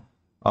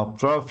 I'll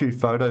throw a few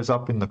photos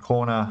up in the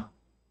corner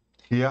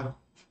here,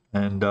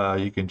 and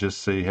you can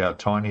just see how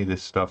tiny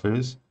this stuff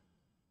is.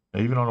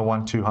 Even on a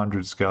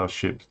 1/200 scale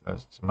ship,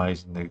 that's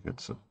amazing. They've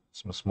got some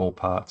small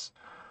parts.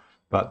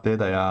 But there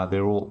they are,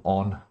 they're all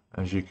on,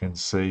 as you can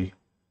see.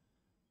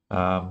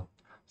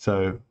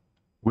 So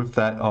with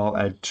that, I'll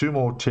add 2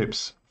 more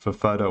tips for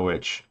photo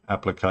etch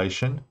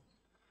application.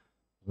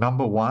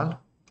 Number 1,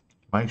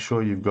 make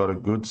sure you've got a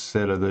good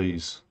set of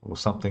these or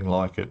something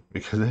like it,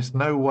 because there's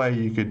no way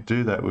you could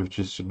do that with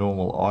just your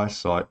normal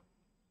eyesight,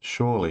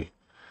 surely.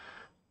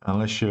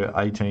 Unless you're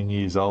 18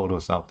 years old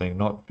or something,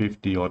 not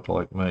 50 odd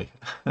like me.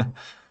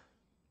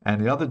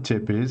 And the other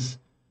tip is,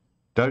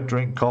 don't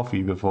drink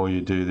coffee before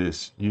you do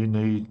this. You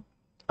need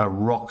a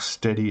rock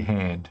steady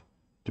hand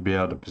to be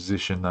able to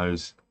position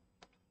those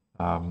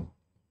in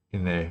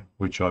there,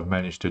 which I've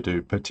managed to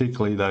do,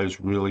 particularly those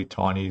really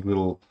tiny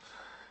little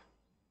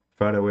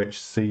photo etch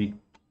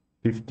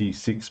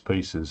C56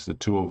 pieces, the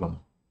 2 of them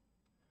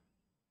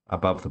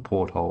above the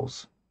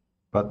portholes.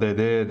 But they're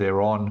there,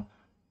 they're on,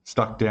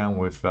 stuck down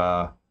with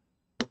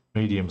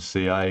medium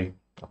CA,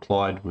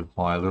 applied with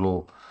my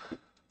little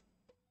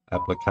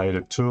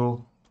applicator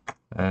tool,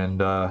 and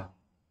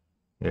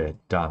yeah,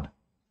 done.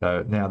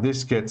 So now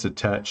this gets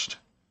attached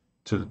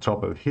to the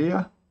top of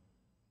here,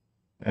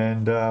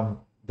 and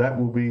that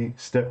will be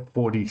step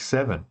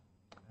 47,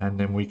 and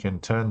then we can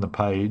turn the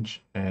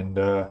page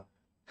and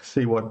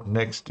see what's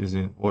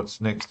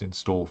next in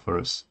store for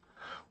us,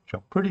 which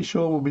I'm pretty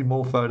sure will be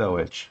more photo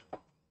etch.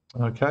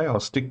 Okay, I'll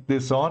stick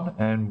this on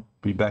and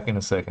be back in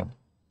a second.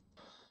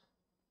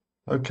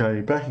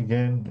 Okay, back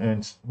again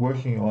and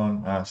working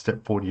on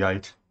step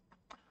 48.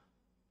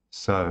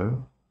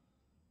 So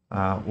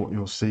what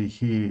you'll see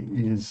here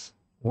is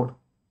what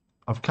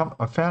I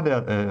found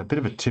out a bit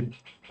of a tip.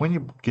 When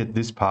you get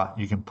this part,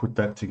 you can put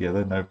that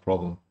together, no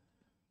problem.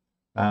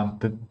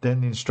 But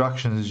then the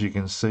instructions, as you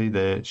can see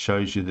there, it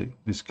shows you that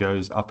this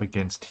goes up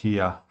against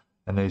here,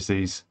 and there's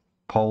these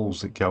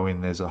poles that go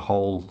in. There's a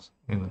hole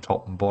in the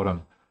top and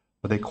bottom,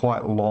 but they're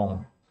quite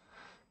long.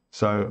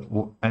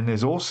 So, and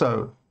there's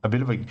also a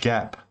bit of a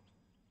gap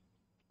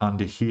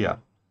under here.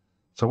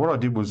 So what I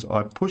did was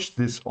I pushed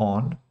this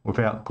on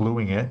without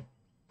gluing it,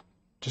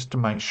 just to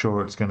make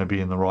sure it's going to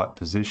be in the right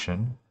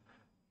position.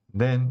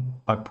 Then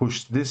I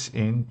pushed this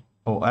in,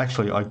 or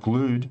actually I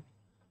glued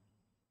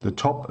the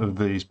top of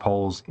these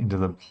poles into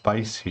the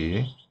base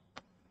here,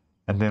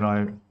 and then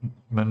I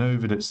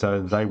maneuvered it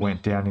so they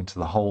went down into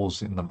the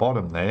holes in the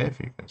bottom there, if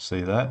you can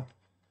see that,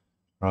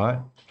 right?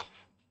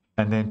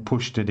 And then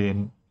pushed it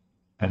in,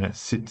 and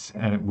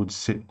it would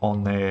sit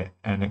on there,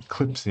 and it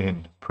clips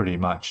in pretty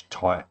much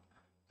tight.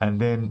 And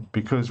then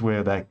because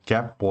where that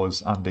gap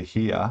was under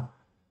here,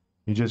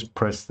 you just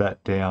press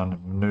that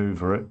down,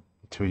 maneuver it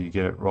until you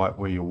get it right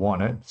where you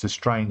want it. It's a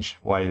strange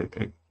way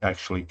it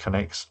actually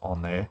connects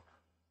on there.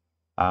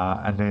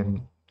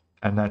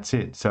 And that's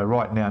it. So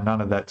right now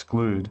none of that's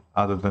glued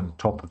other than the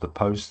top of the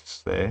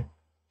posts there.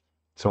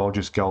 So I'll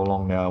just go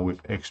along now with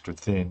extra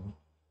thin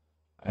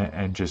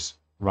and just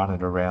run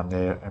it around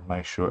there and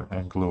make sure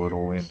and glue it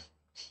all in.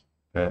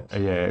 Yeah,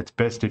 it's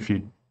best if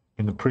you,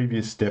 in the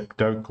previous step,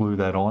 don't glue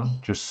that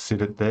on, just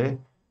sit it there,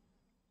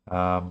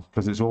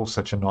 because it's all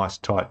such a nice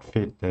tight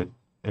fit that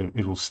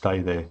it'll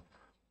stay there,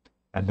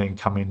 and then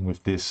come in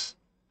with this.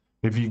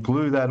 If you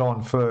glue that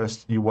on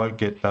first, you won't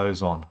get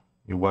those on.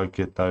 You won't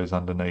get those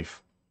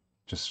underneath.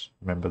 Just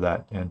remember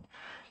that. And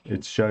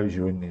it shows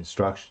you in the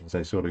instructions,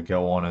 they sort of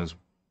go on as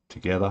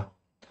together.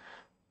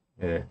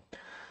 Yeah.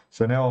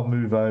 So now I'll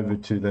move over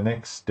to the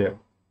next step,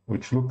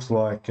 which looks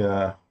like,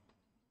 yeah,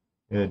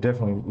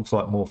 definitely looks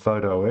like more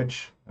photo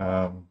etch.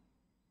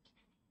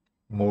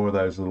 More of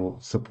those little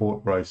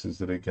support braces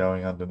that are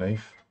going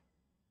underneath,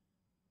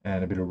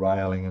 and a bit of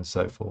railing and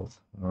so forth.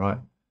 All right.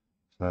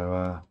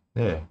 So,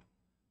 yeah.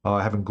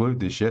 I haven't glued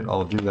this yet.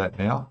 I'll do that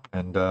now,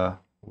 and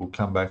we'll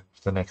come back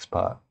to the next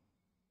part.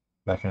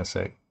 Back in a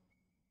sec.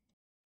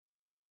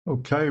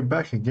 Okay,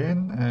 back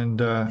again,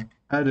 and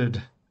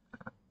added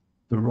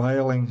the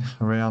railing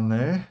around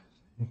there.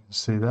 You can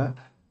see that.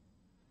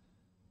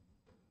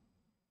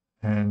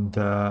 And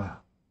they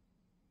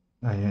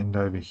end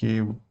over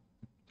here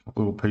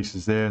little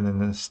pieces there, and then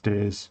the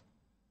stairs,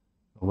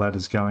 the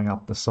ladders going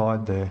up the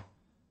side there.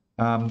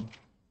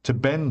 To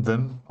bend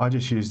them, I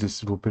just use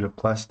this little bit of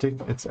plastic.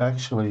 It's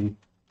actually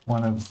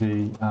one of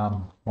the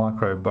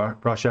micro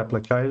brush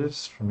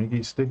applicators from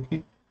Iggy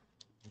Sticky.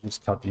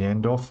 Just cut the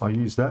end off. I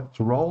use that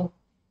to roll.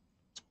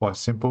 It's quite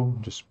simple,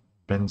 just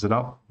bends it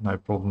up, no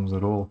problems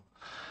at all.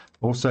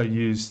 Also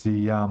use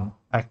the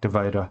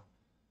activator,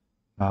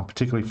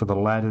 particularly for the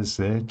ladders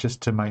there,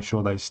 just to make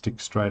sure they stick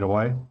straight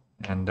away.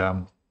 And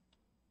I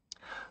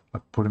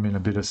put them in a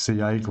bit of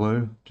CA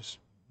glue, just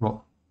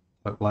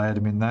layered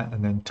them in that,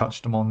 and then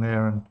touched them on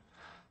there, and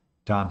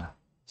done.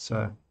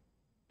 So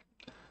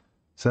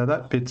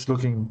that bit's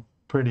looking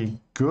pretty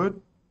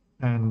good,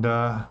 and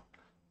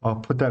I'll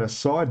put that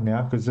aside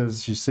now, because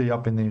as you see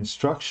up in the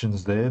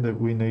instructions there, that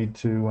we need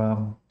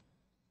to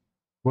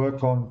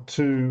work on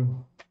two,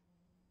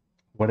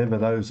 whatever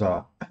those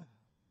are,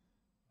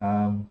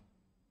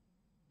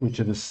 which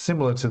are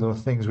similar to the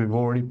things we've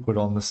already put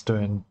on the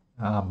stern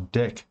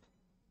deck.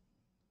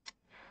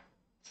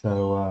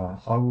 So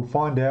I will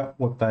find out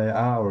what they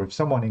are, or if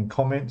someone in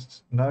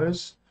comments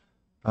knows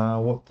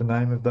what the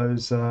name of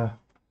those are.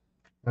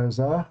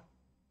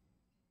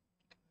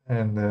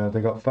 And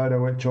they got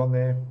photo etch on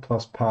there,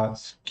 plus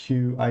parts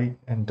Q8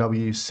 and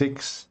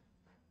W6,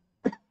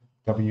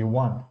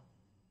 W1.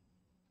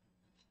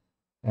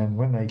 And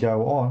when they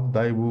go on,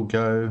 they will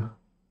go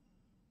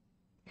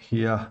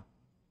here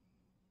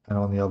and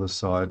on the other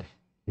side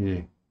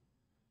here.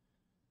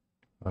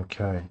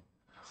 Okay.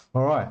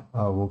 All right,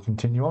 I will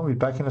continue on. We'll be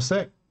back in a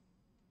sec.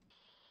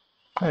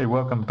 Hey,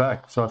 welcome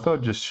back. So I thought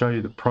I'd just show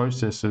you the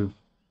process of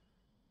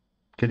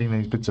getting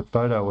these bits of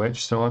photo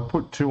etch. So I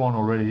put two on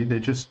already. They're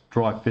just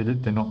dry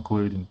fitted. They're not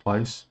glued in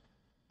place.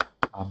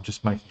 I'm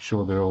just making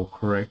sure they're all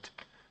correct.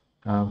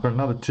 I've got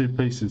another two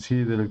pieces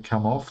here that have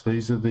come off.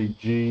 These are the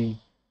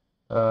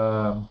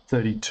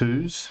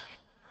G32s.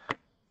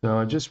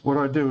 So what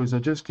I do is I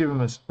just give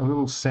them a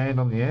little sand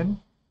on the end,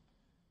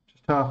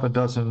 just half a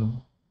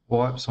dozen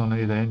wipes on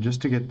either end,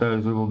 just to get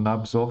those little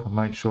nubs off and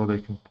make sure they're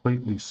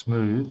completely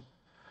smooth,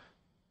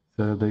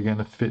 so they're going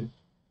to fit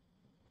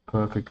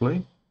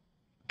perfectly.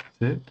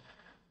 That's it.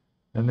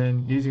 And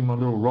then using my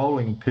little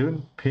rolling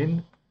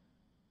pin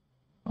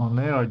on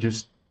there, I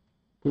just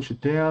push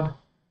it down,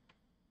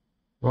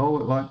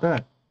 roll it like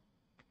that,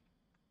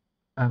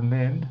 and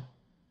then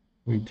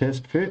we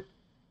test fit.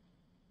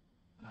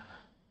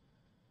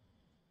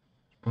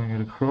 Bring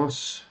it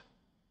across,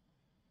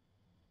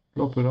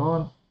 drop it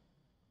on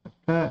like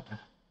that,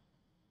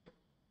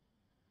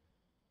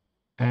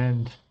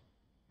 and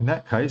in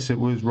that case it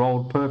was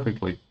rolled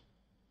perfectly.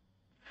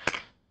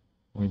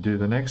 We do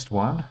the next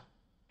one,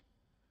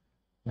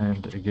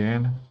 and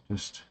again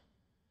just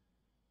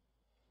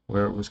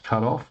where it was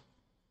cut off,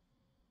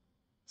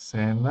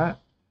 sand that.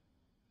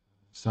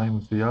 Same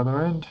with the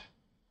other end,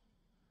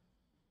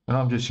 and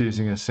I'm just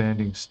using a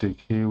sanding stick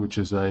here, which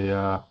is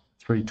a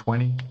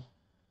 320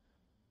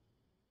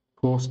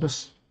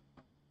 coarseness.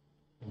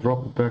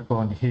 Drop it back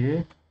on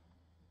here,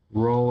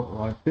 roll it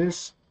like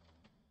this,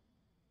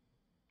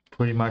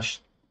 pretty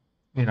much,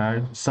 you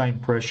know, same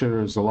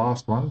pressure as the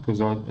last one, because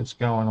it's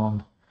going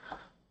on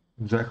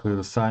exactly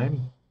the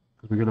same,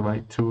 because we've got to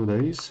make two of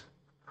these.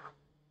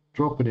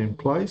 Drop it in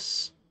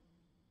place,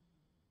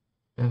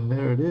 and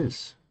there it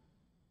is,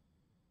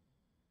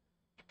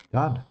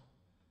 done.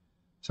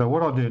 So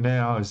what I'll do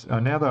now is,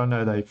 now that I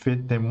know they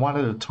fit, then one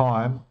at a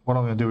time, what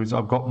I'm going to do is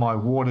I've got my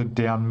watered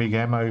down MIG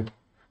ammo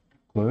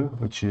glue,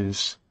 which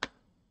is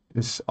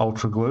this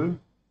ultra glue,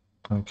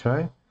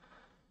 okay,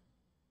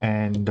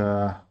 and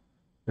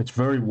it's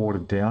very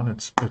watered down.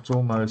 It's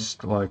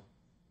almost like,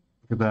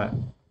 look at that,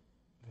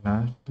 you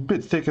know, a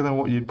bit thicker than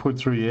what you'd put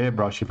through your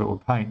airbrush if it were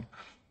paint.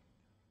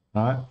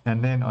 Right,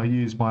 and then I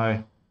use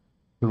my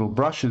little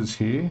brushes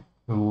here,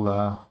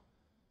 little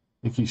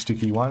icky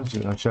sticky ones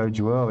that I showed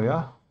you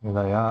earlier. There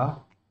they are,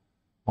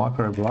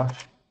 micro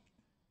brush.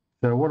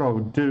 So what I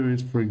would do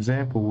is, for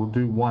example, we'll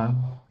do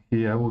one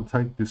here. We'll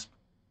take this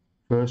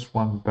first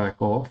one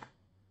back off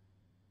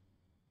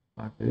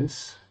like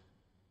this.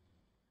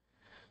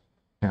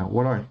 Now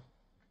what I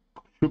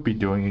should be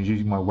doing is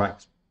using my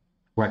wax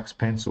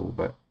pencil,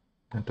 but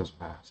that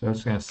doesn't matter. So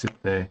it's going to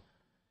sit there.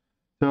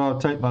 So I'll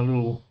take my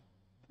little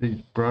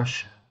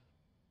brush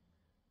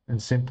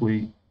and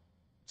simply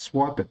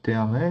swipe it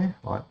down there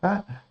like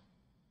that.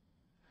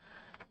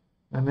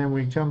 And then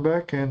we come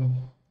back and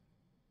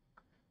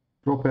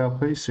drop our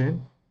piece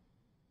in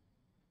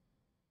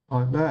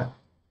like that.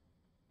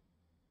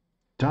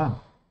 Done.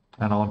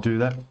 And I'll do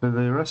that for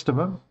the rest of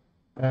them,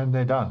 and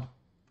they're done.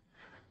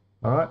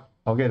 All right,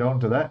 I'll get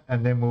on to that,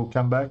 and then we'll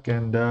come back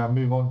and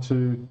move on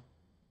to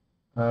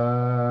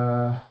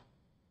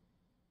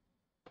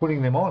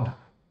putting them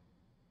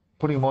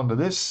onto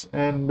this,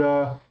 and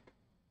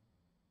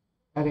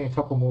adding a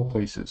couple more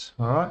pieces.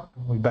 All right,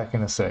 we'll be back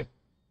in a sec.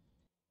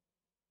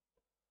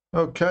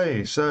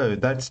 Okay, so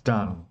that's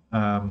done.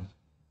 I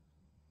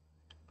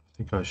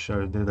think I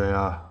showed, there they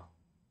are,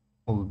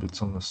 all the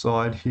bits on the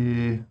side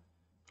here.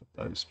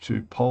 Got those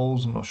two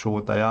poles, I'm not sure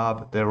what they are,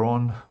 but they're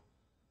on.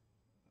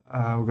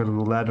 We've got a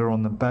little ladder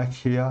on the back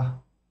here.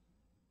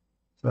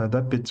 So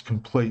that bit's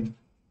complete.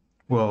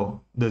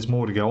 Well, there's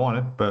more to go on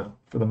it, but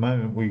for the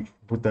moment we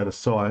put that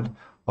aside.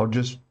 I'll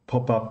just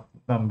pop up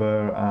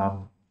number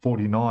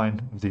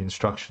 49 of the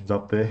instructions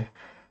up there,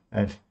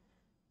 and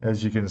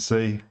as you can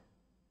see,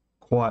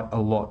 quite a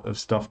lot of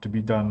stuff to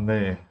be done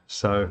there.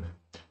 So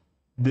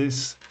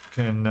this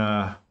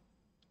can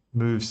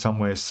move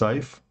somewhere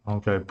safe. I'll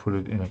go put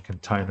it in a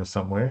container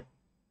somewhere.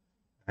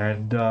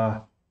 And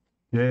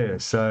yeah,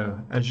 so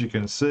as you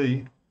can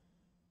see,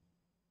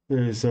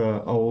 there's a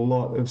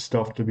lot of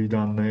stuff to be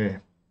done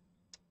there.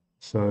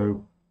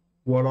 So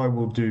what I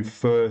will do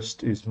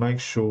first is make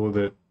sure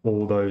that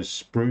all those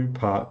sprue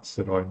parts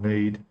that I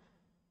need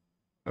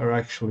are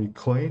actually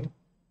clean,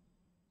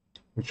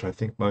 which I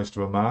think most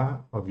of them are.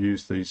 I've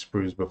used these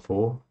sprues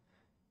before.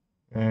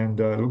 And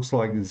it looks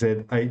like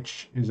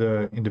ZH is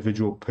an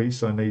individual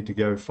piece I need to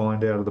go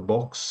find out of the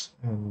box.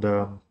 And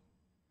I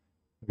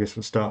guess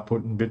we'll start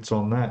putting bits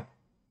on that.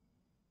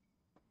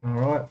 All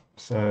right,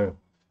 so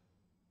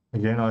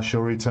again, I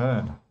shall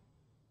return.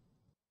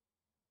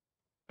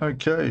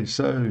 Okay,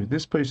 so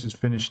this piece is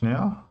finished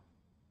now.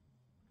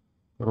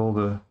 Got all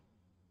the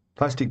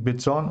plastic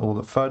bits on, all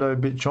the photo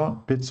bits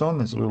on.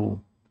 There's a little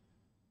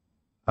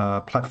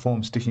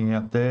platform sticking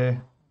out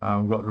there.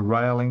 We've got the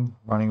railing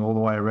running all the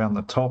way around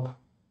the top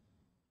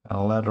and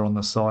a ladder on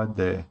the side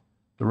there.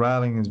 The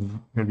railing is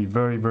going to be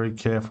very, very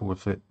careful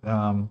with it.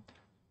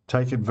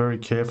 Take it very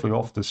carefully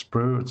off the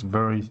sprue. It's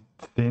very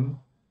thin.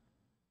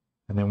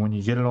 And then when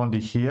you get it onto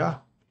here,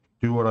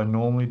 do what I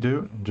normally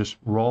do and just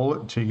roll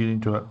it until you get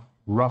into it,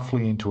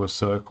 roughly into a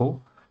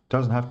circle. It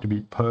doesn't have to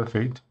be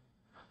perfect.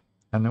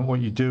 And then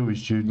what you do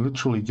is you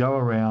literally go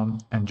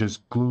around and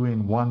just glue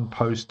in one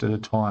post at a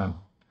time,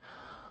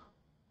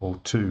 or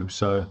two.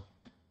 So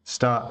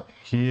start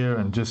here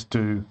and just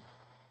do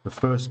the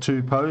first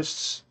two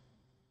posts,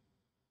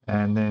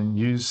 and then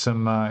use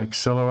some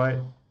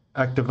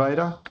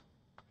activator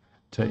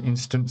to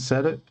instant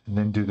set it, and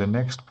then do the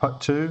next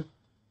two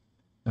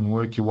and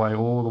work your way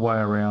all the way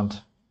around,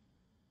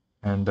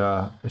 and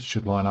it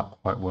should line up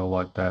quite well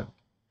like that.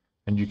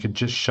 And you can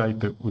just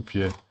shape it with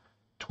your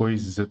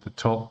tweezers at the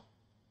top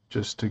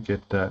just to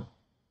get that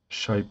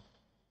shape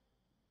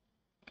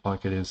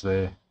like it is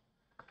there.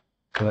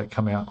 So that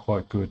come out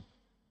quite good.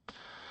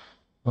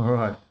 All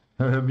right,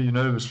 I have you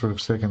nervous for a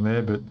second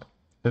there, but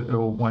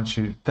it'll, once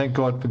you, thank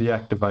God for the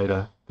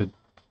activator that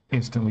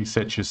instantly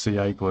sets your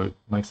CA glue,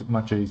 makes it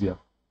much easier.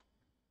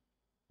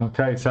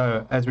 Okay,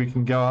 so as we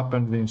can go up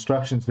under the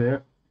instructions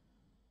there,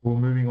 we're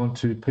moving on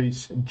to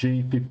piece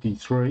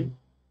G53,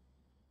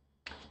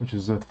 which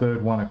is the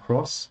third one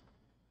across.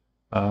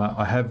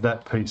 I have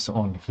that piece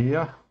on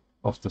here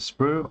off the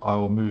sprue. I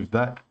will move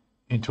that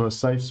into a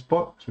safe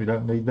spot, so we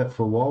don't need that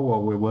for a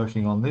while we're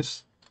working on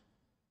this.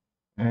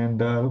 And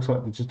looks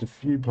like there's just a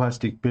few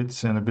plastic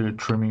bits and a bit of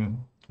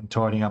trimming and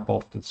tidying up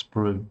off the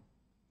sprue.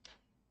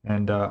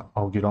 And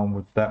I'll get on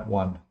with that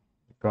one.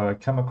 If I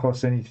come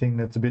across anything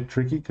that's a bit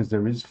tricky, because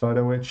there is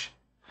photo etch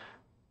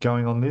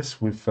going on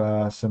this with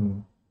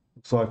some,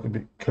 looks like a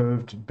bit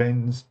curved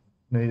bends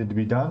needed to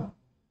be done,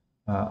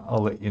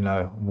 I'll let you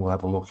know and we'll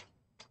have a look.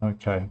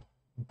 Okay,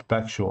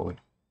 back shortly.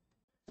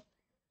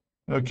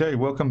 Okay,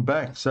 welcome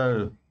back.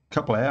 So a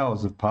couple of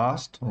hours have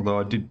passed, although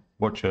I did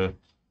watch a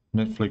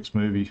Netflix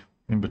movie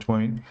in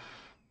between.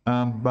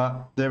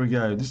 But there we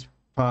go. This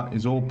part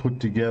is all put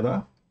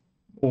together.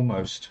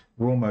 Almost.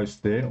 We're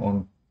almost there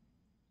on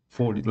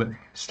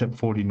step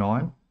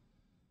 49.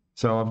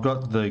 So I've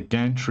got the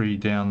gantry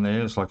down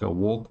there. It's like a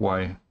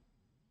walkway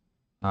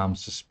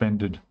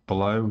suspended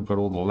below. We've got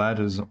all the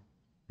ladders on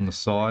the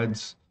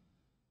sides.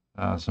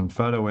 Some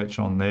photo etch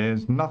on there.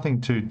 It's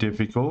nothing too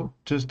difficult,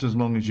 just as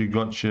long as you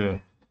got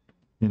your,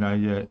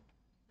 your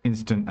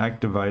instant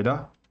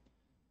activator.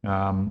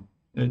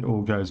 It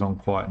all goes on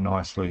quite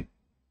nicely.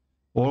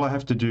 All I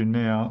have to do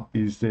now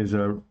is there's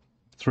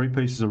three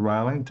pieces of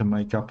railing to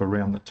make up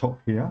around the top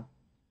here.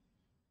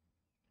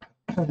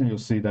 You'll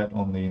see that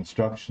on the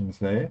instructions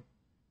there.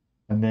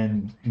 And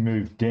then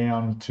move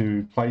down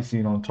to place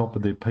it on top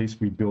of the piece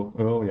we built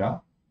earlier.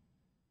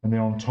 And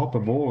then on top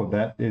of all of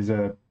that, there's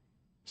a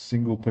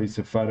single piece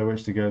of photo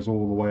etch that goes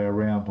all the way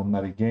around on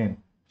that again.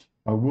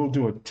 I will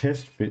do a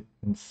test fit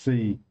and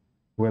see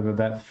whether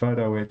that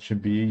photo etch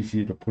should be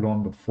easier to put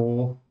on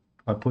before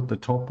I put the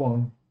top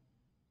on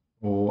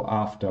or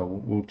after.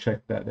 We'll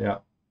check that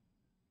out.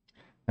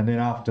 And then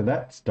after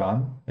that's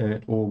done,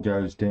 it all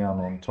goes down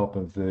on top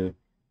of the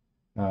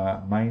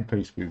main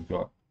piece we've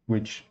got,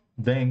 which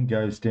then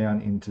goes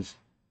down into,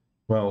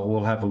 well,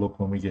 we'll have a look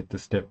when we get to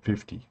step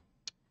 50.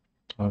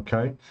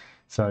 Okay,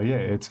 so yeah,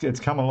 it's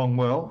come along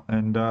well,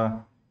 and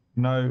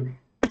no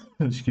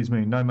excuse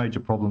me, no major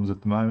problems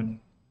at the moment.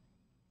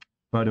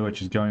 Photo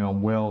etch is going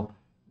on well,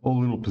 all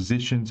little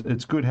positions.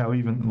 It's good how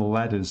even the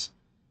ladders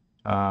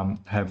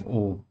have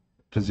all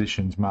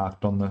positions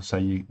marked on them, so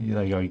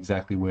they go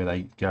exactly where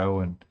they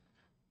go, and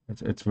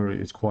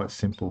it's quite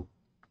simple.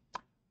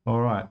 All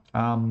right,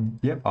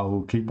 yep, I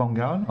will keep on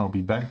going. I'll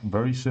be back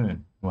very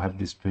soon. We'll have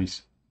this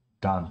piece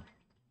done.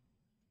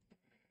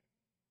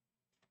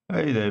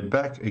 Hey there,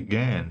 back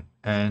again,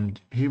 and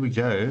here we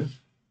go.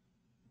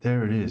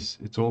 There it is.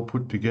 It's all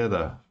put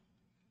together.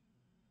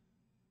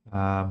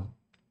 How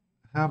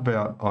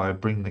about I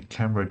bring the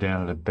camera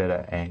down at a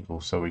better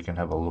angle so we can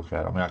have a look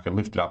at it? I mean, I can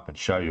lift it up and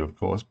show you, of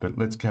course, but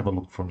let's have a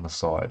look from the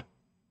side.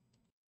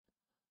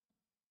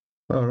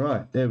 All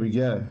right, there we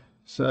go.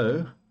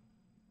 So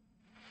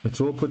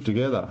it's all put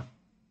together.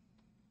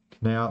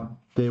 Now,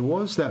 there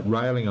was that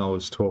railing I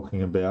was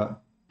talking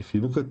about. If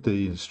you look at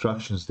the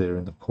instructions there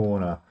in the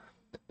corner,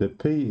 the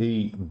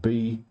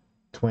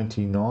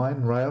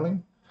PEB29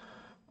 railing,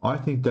 I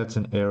think that's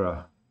an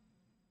error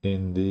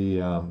in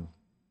the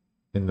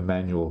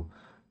manual.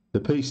 The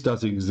piece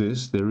does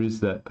exist. There is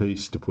that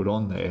piece to put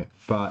on there,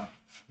 but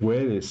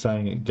where they're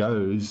saying it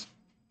goes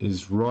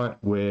is right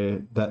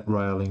where that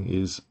railing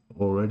is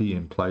already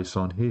in place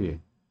on here.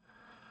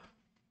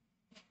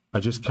 I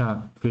just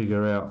can't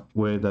figure out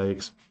where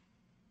it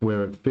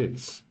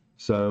fits,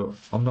 so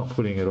I'm not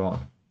putting it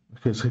on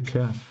because it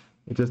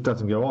just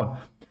doesn't go on.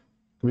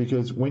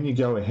 Because when you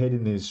go ahead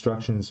in the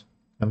instructions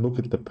and look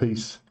at the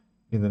piece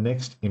in the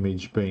next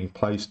image being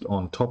placed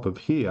on top of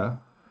here,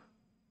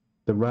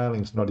 the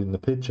railing's not in the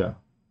picture.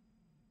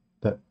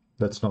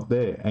 That's not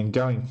there. And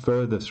going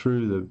further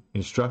through the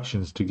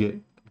instructions to get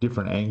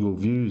different angle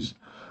views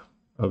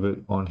of it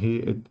on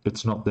here,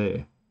 it's not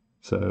there.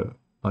 So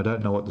I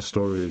don't know what the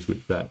story is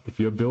with that. If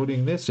you're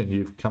building this and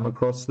you've come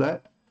across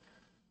that,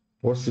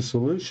 what's the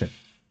solution?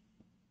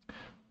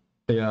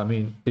 Yeah, I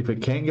mean, if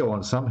it can go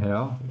on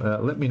somehow,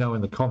 let me know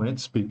in the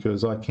comments,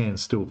 because I can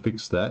still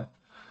fix that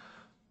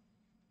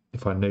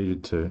if I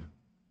needed to.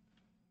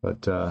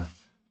 But so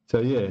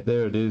yeah,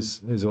 there it is.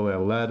 There's all our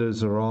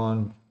ladders are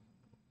on,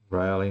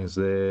 railings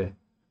there,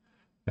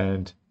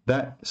 and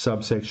that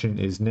subsection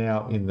is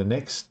now in the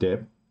next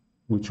step,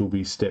 which will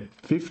be step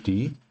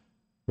 50,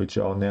 which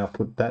I'll now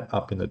put that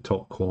up in the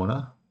top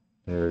corner.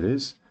 There it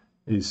is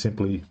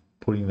simply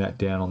putting that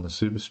down on the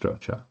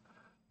superstructure,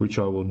 which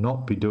I will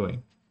not be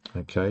doing.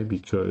 Okay,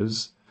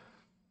 because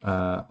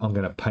I'm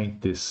going to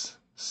paint this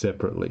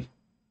separately,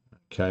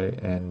 okay,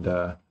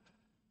 and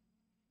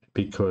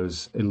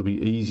because it'll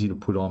be easy to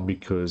put on,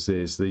 because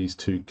there's these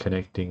two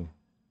connecting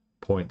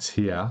points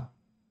here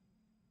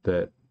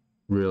that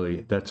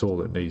really, that's all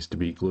that needs to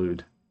be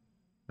glued.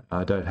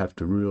 I don't have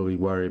to really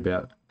worry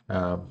about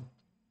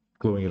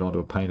gluing it onto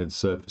a painted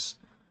surface,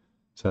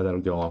 so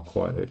that'll go on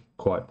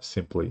quite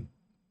simply,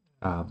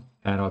 and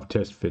I've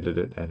test fitted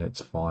it and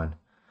it's fine.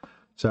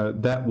 So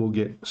that will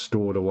get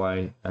stored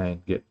away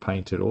and get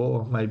painted,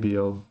 or maybe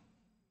I'll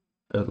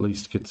at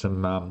least get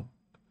some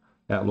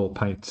Outlaw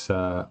Paints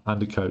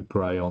undercoat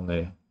grey on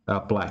there,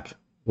 black,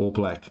 all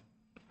black,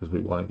 because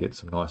we want to get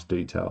some nice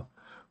detail.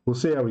 We'll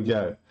see how we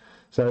go.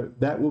 So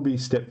that will be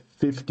step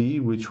 50,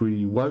 which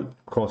we won't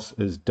cross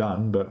as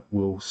done, but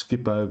we'll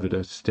skip over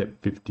to step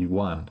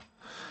 51.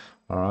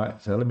 All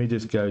right, so let me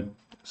just go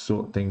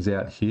sort things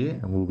out here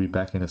and we'll be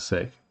back in a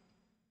sec.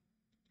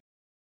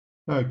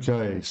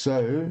 Okay,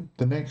 so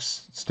the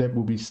next step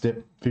will be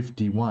step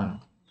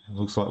 51. It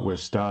looks like we're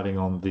starting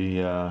on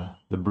the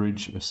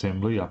bridge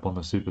assembly up on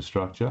the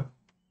superstructure.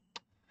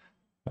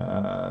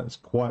 There's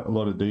quite a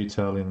lot of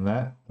detail in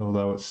that,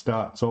 although it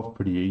starts off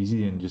pretty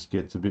easy and just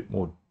gets a bit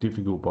more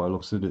difficult by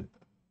looks at it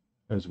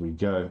as we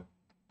go.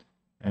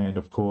 And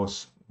of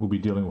course, we'll be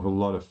dealing with a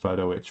lot of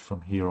photo etch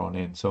from here on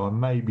in, so I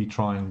may be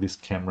trying this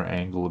camera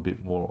angle a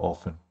bit more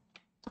often.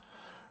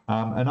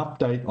 An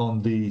update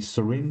on the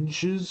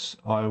syringes.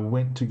 I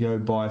went to go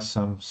buy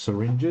some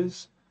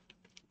syringes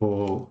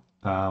for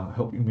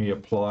helping me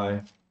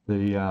apply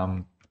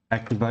the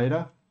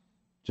activator,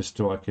 just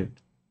so I could,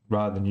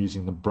 rather than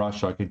using the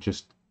brush, I could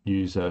just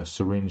use a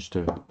syringe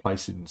to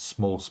place it in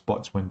small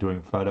spots when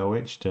doing photo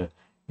etch to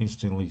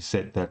instantly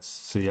set that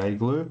CA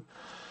glue.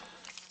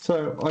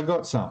 So I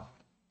got some,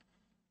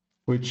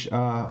 which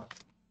are,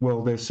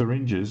 well, they're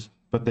syringes,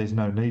 but there's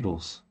no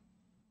needles.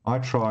 I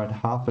tried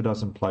half a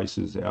dozen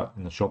places out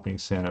in the shopping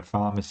centre,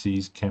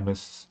 pharmacies,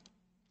 chemists,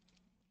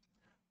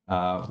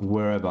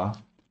 wherever.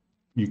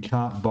 You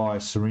can't buy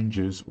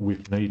syringes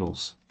with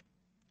needles.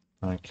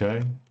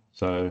 Okay,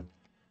 so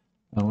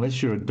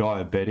unless you're a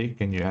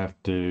diabetic and you have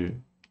to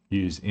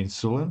use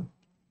insulin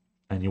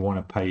and you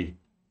want to pay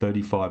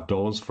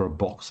 $35 for a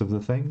box of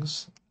the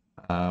things,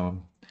 yeah,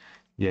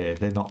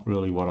 they're not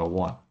really what I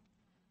want.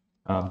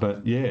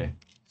 But yeah,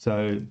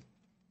 so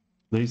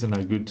these are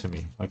no good to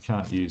me. I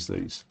can't use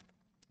these.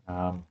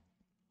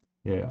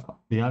 Yeah,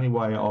 the only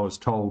way I was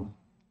told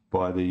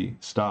by the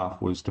staff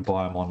was to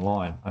buy them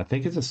online. I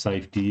think it's a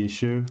safety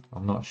issue.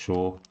 I'm not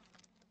sure.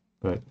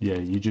 But yeah,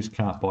 you just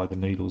can't buy the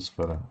needles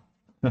for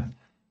them,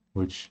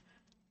 which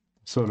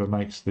sort of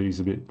makes these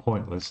a bit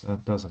pointless,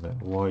 doesn't it?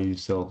 Why you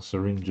sell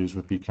syringes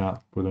if you can't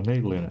put a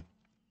needle in it?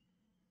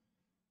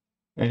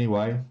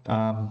 Anyway,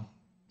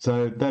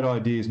 so that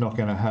idea is not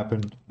going to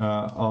happen.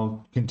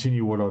 I'll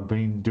continue what I've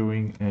been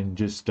doing and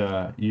just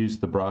use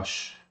the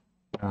brush.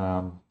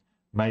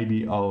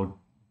 Maybe I'll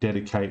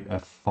dedicate a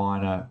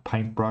finer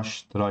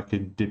paintbrush that I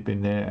could dip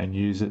in there and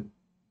use it.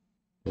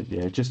 But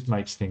yeah, it just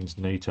makes things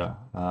neater.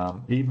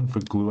 Even for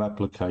glue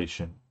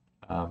application,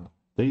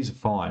 These are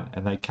fine,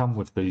 and they come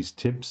with these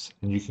tips,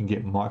 and you can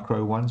get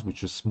micro ones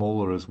which are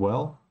smaller as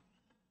well.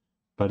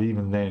 But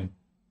even then,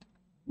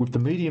 with the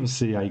medium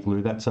CA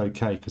glue, that's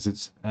okay because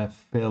it's a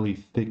fairly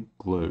thick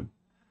glue.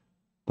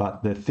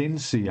 But the thin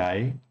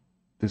CA,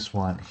 this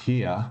one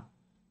here,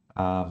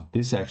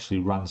 this actually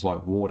runs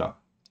like water.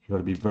 You've got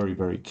to be very,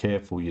 very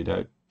careful you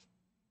don't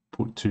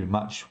put too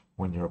much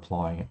when you're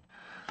applying it,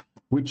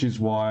 which is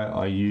why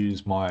I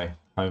use my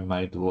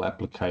homemade little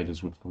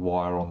applicators with the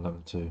wire on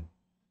them to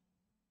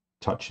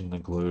touch in the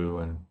glue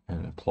and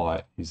apply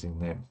it using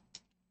them,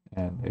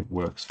 and it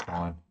works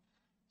fine.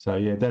 So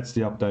yeah, that's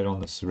the update on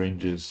the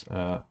syringes.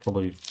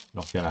 Probably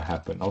not going to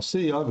happen. I'll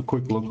have a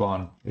quick look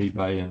on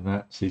eBay and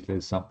that, see if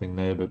there's something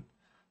there, but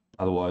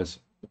otherwise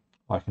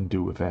I can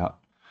do without.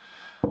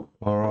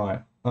 All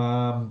right.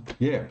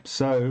 Yeah,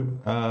 so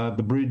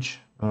the bridge.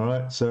 All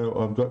right, so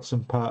I've got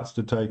some parts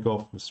to take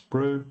off with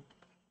sprue,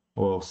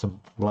 or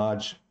some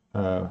large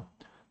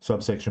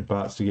subsection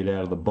parts to get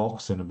out of the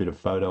box, and a bit of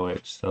photo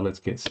etch. So let's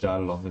get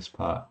started on this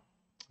part.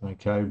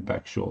 Okay,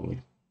 back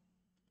shortly.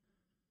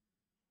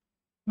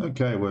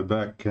 Okay, we're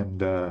back and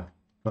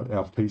got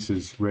our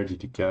pieces ready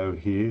to go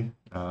here.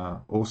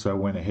 Also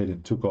went ahead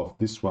and took off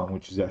this one,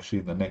 which is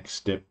actually the next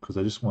step, because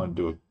I just want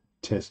to do a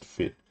test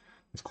fit.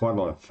 There's quite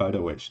a lot of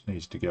photo etch that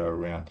needs to go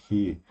around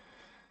here.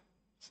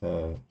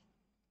 So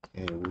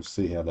yeah, we'll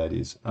see how that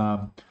is.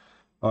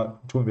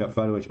 Talking about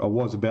photo etch, I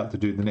was about to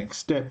do the next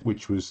step,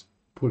 which was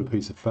put a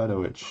piece of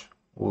photo etch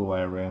all the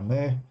way around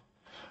there,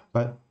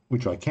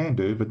 which I can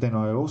do, but then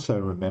I also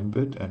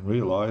remembered and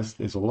realized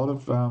there's a lot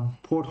of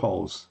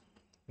portholes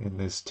in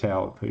this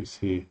tower piece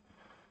here.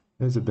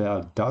 There's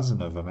about a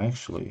dozen of them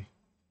actually,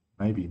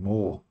 maybe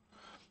more.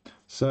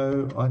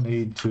 So I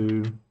need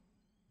to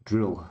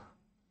drill.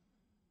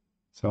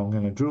 So I'm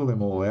going to drill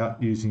them all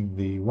out using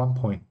the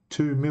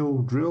 1.2 mil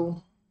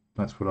drill.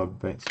 That's what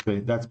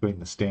that's been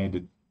the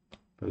standard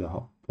for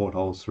the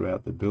portholes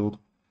throughout the build,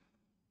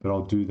 but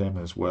I'll do them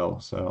as well.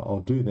 So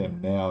I'll do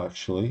them now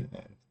actually,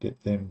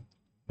 get them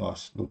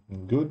nice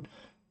looking good,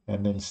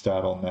 and then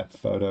start on that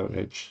photo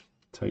etch.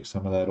 Take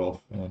some of that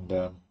off and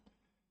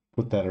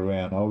put that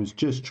around. I was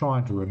just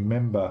trying to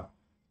remember.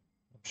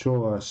 I'm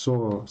sure I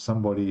saw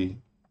somebody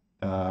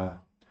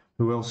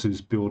who else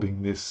is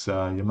building this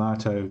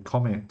Yamato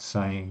comment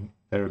saying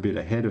they're a bit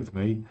ahead of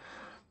me,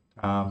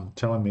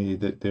 telling me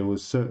that there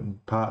was certain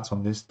parts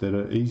on this that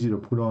are easy to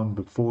put on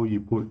before you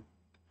put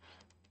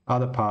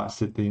other parts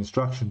that the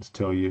instructions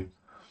tell you.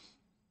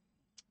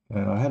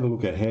 And I had a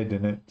look ahead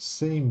and it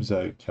seems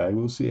okay.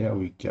 We'll see how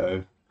we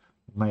go.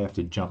 May have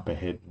to jump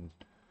ahead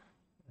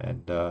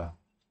and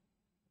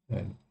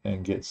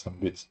get some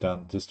bits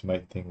done just to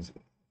make things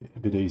a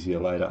bit easier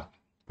later.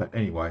 But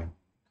anyway,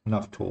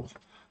 enough talk.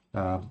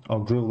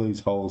 I'll drill these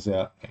holes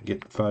out and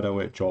get the photo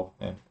etch off,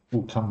 and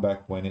we'll come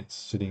back when it's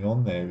sitting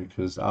on there,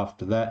 because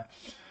after that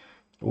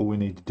all we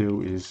need to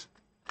do is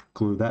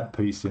glue that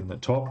piece in the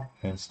top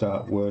and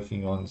start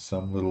working on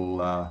some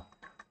little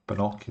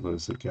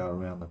binoculars that go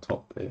around the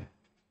top there.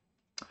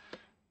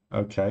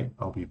 Okay,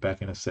 I'll be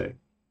back in a sec.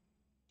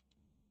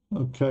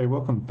 Okay,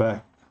 welcome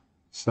back.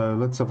 So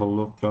let's have a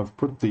look. I've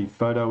put the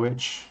photo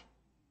etch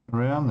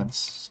around, that's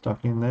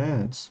stuck in there,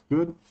 that's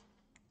good.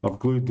 I've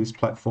glued this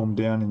platform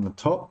down in the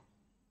top,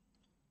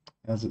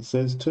 as it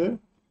says to.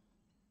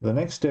 The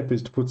next step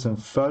is to put some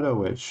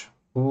photo etch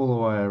all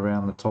the way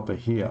around the top of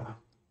here.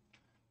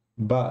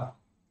 But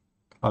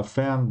I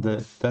found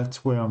that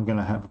that's where I'm going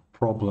to have a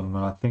problem,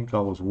 and I think I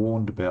was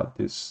warned about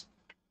this.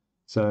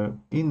 So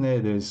in there,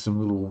 there's some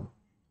little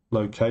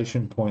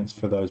location points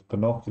for those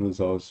binoculars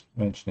I was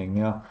mentioning.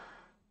 Now,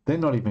 they're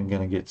not even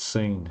going to get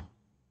seen,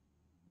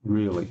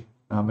 really.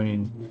 I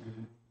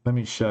mean, let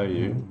me show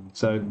you.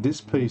 So this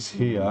piece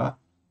here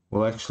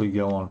will actually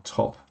go on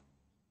top,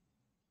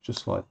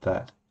 just like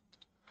that.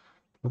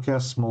 Look how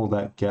small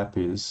that gap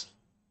is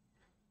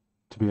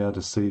to be able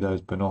to see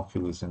those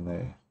binoculars in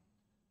there.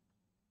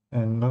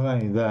 And not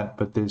only that,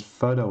 but there's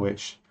photo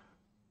etch.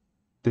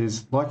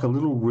 There's like a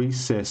little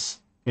recess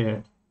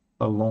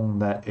along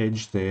that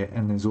edge there,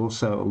 and there's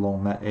also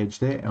along that edge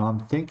there. And I'm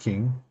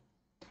thinking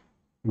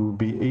it would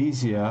be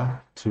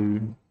easier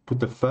to put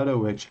the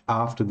photo etch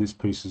after this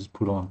piece is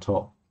put on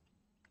top.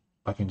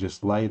 I can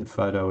just lay the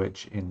photo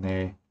etch in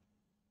there,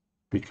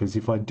 because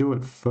if I do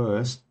it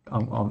first,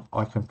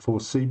 I can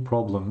foresee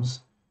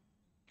problems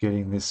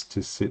getting this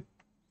to sit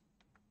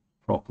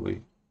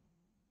properly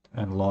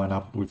and line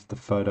up with the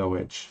photo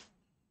etch.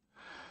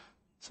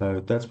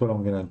 So that's what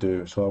I'm going to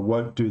do. So I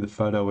won't do the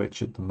photo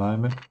etch at the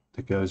moment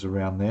that goes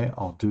around there.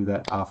 I'll do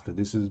that after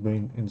this has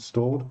been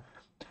installed.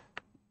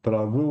 But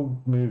I will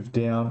move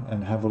down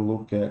and have a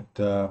look at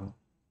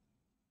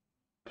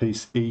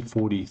piece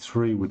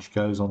E43, which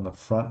goes on the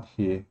front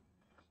here.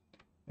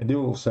 And it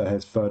also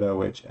has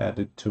photo etch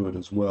added to it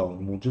as well.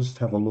 And we'll just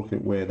have a look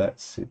at where that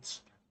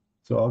sits.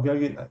 So I'll go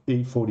get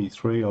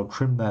E43, I'll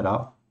trim that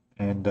up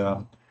and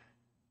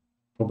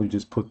probably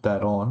just put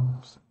that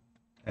on.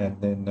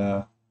 And then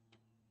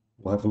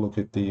we'll have a look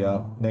at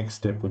the next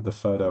step with the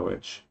photo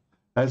etch.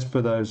 As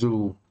for those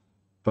little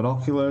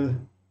binocular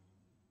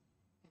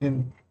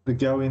in that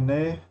go in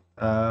there.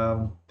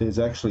 There's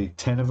actually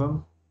 10 of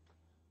them.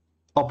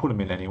 I'll put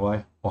them in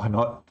anyway. Why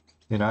not?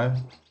 You know,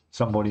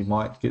 somebody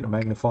might get a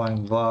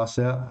magnifying glass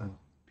out and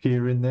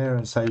peer in there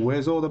and say,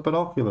 "Where's all the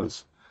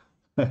binoculars?"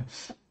 So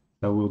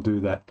we'll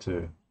do that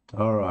too.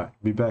 All right,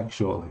 be back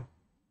shortly.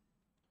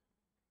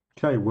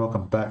 Okay,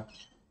 welcome back.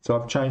 So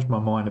I've changed my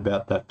mind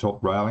about that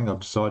top railing.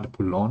 I've decided to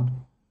put it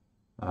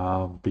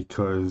on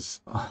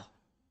because,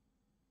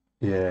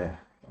 yeah,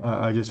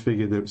 I just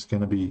figured that it's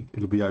going to be,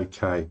 it'll be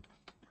okay.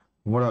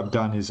 What I've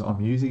done is I'm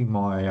using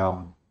my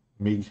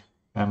MIG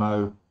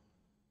ammo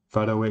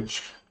photo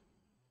etch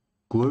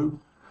glue,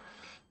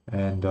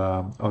 and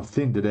I've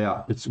thinned it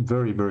out. It's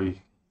very,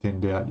 very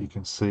thinned out. You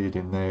can see it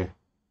in there,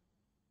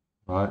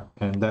 right?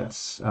 And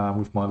that's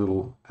with my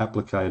little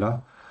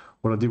applicator.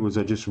 What I did was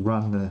I just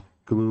run the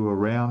glue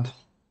around,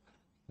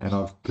 and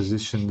I've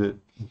positioned it,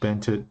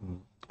 bent it,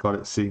 and got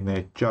it sitting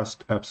there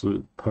just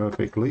absolutely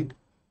perfectly.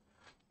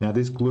 Now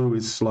this glue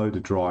is slow to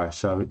dry,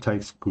 so it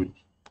takes good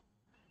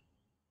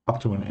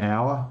up to an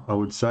hour, I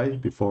would say,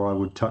 before I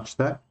would touch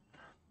that.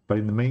 But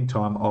in the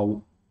meantime,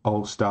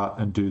 I'll start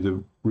and do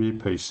the rear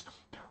piece.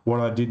 What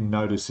I didn't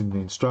notice in the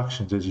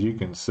instructions, as you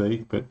can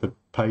see, but the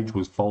page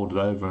was folded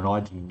over and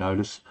I didn't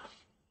notice,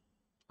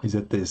 is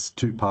that there's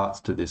two parts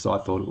to this. I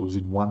thought it was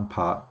in one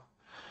part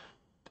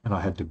and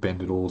I had to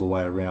bend it all the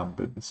way around,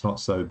 but it's not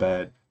so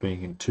bad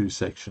being in two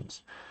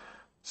sections.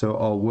 So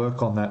I'll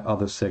work on that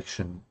other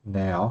section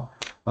now.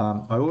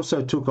 I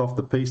also took off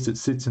the piece that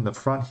sits in the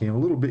front here. I'm a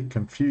little bit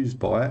confused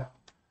by it.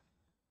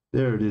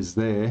 There it is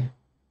there.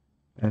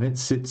 And it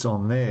sits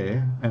on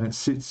there, and it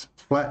sits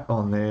flat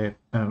on there,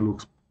 and it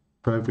looks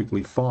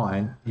perfectly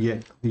fine.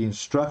 Yet the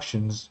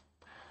instructions,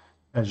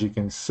 as you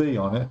can see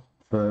on it,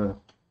 for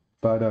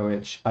photo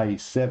etch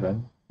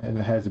A7, and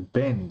it has a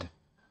bend,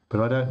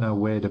 but I don't know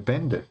where to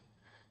bend it.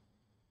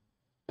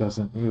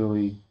 Doesn't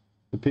really,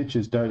 the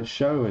pictures don't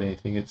show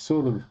anything. It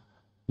sort of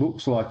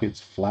looks like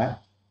it's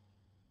flat.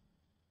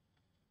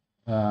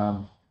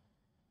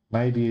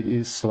 Maybe it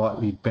is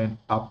slightly bent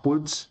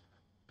upwards.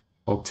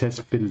 I'll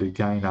test fit it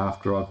again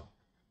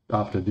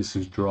after this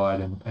is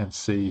dried and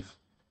see if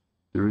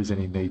there is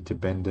any need to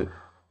bend it.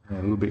 A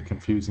little bit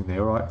confusing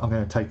there. All right, I'm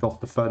going to take off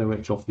the photo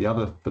etch off the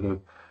other for the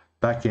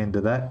back end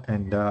of that,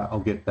 and I'll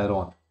get that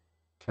on.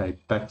 Okay,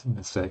 back in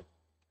a sec.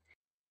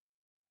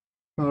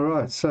 All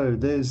right, so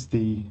there's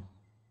the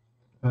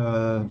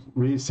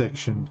rear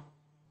section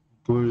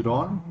glued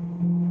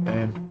on,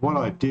 and what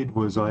I did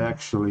was I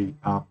actually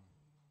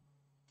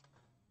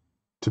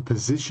to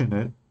position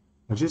it,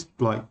 I just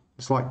like,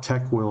 it's like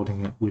tack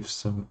welding it with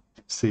some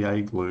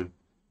CA glue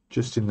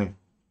just in the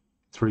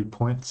 3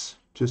 points,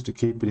 just to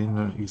keep it in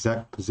the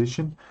exact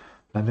position.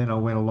 And then I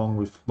went along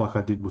with, like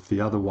I did with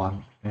the other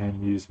one,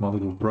 and used my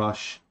little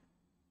brush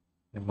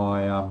and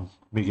my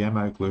MIG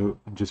ammo glue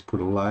and just put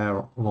a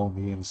layer along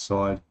the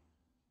inside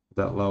of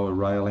that lower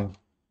railing.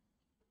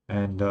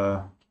 And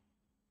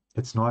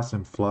it's nice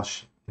and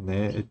flush in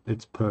there.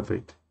 It's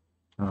perfect.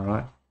 All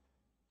right.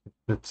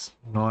 It's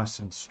nice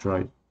and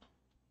straight.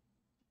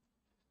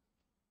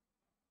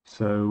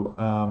 So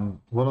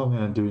what I'm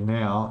going to do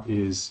now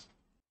is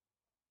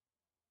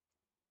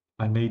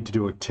I need to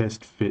do a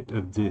test fit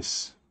of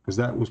this, because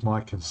that was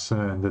my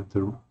concern, that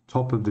the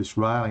top of this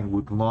railing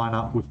would line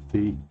up with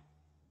the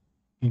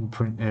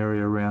imprint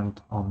area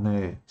around on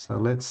there. So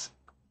let's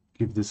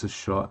give this a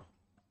shot.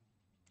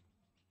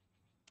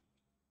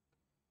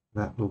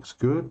 That looks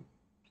good.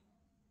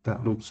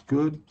 That looks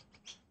good.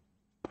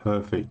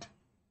 Perfect.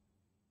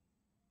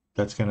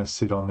 That's going to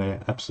sit on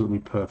there absolutely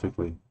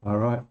perfectly. All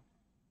right.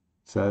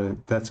 So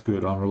that's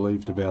good. I'm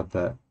relieved about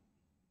that.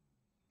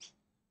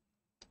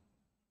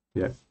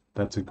 Yep,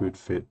 that's a good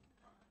fit.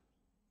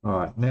 All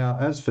right. Now,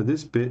 as for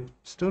this bit,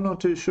 still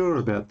not too sure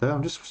about that.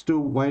 I'm just still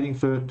waiting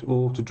for it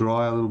all to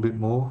dry a little bit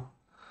more.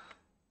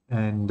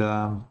 And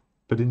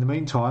but in the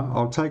meantime,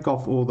 I'll take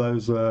off all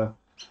those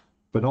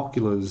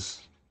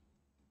binoculars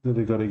that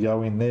have got to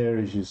go in there,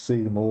 as you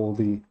see them all,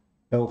 the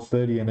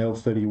L30 and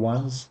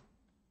L31s,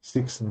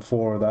 6 and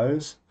 4 of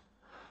those.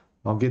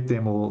 I'll get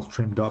them all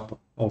trimmed up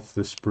off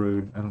the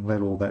sprue and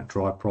let all that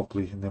dry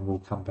properly, and then we'll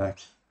come back.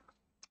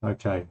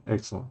 Okay,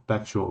 excellent.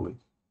 Back shortly.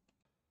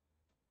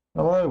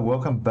 Hello,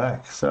 welcome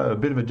back. So a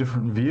bit of a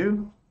different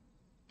view.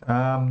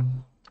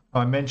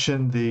 I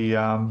mentioned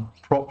the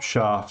prop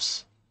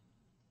shafts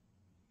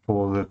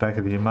for the back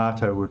of the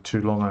Yamato were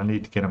too long. I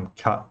need to get them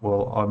cut.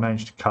 Well, I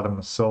managed to cut them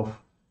myself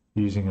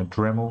using a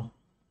Dremel.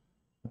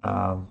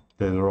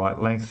 They're the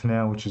right length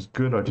now, which is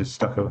good. I just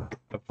stuck a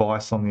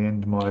vise on the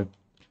end of my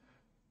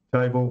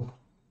table,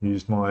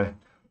 used my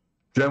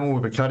Dremel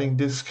with a cutting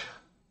disc,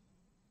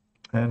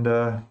 and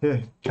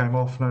yeah, came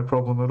off no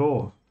problem at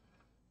all.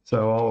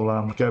 So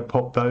I'll go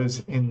pop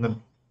those in the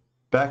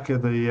back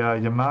of the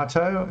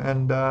Yamato,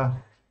 and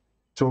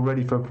it's all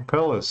ready for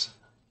propellers.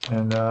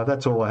 And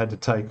that's all I had to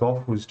take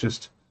off, was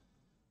just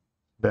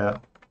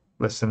about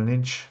less than 1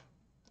 inch,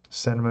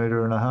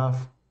 1.5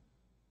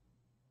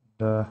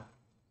 centimeters.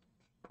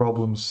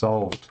 Problem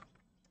solved.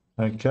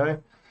 Okay.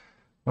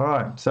 All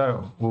right,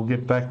 so we'll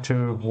get back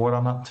to what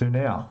I'm up to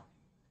now.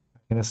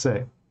 in a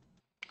sec.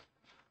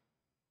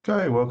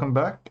 Okay, welcome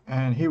back,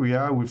 and here we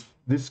are with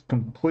this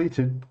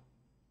completed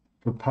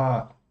for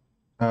part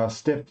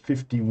step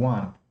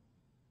 51.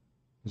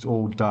 It's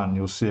all done.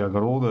 You'll see I've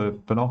got all the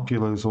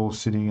binoculars all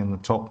sitting in the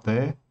top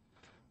there.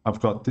 I've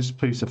got this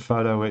piece of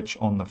photo etch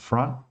on the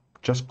front,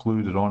 just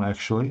glued it on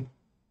actually,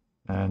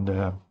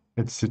 and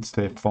it sits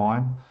there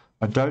fine.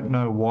 I don't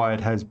know why it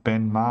has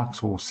bend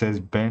marks or says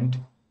bend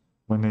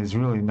when there's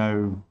really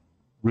no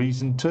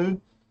reason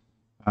to.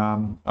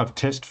 I've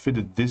test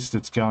fitted this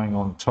that's going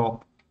on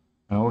top.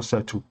 I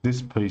also took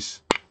this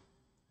piece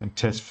and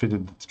test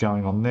fitted that's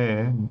going on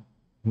there.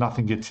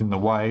 Nothing gets in the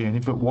way, and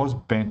if it was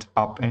bent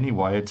up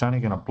anyway, it's only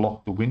going to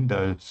block the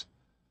windows.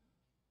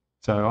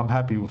 So I'm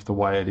happy with the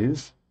way it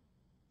is.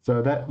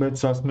 So that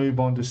lets us move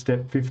on to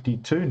step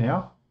 52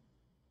 now.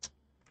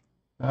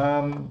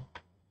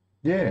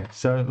 Yeah,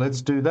 so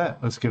let's do that.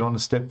 Let's get on to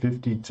step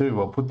 52.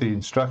 I'll put the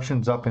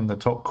instructions up in the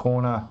top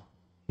corner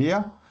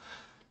here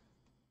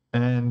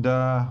and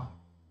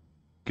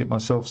get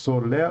myself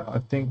sorted out. I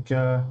think,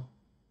 yeah,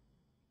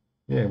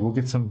 we'll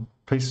get some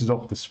pieces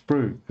off the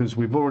sprue because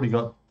we've already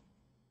got,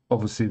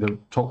 obviously, the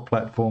top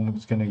platform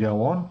is going to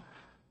go on.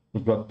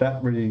 We've got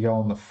that ready to go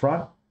on the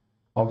front.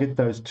 I'll get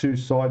those two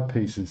side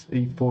pieces,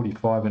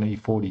 E45 and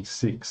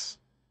E46.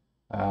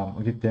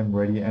 I'll get them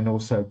ready. And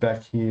also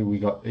back here, we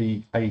got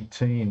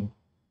E18,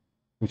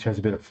 which has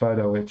a bit of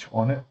photo etch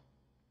on it.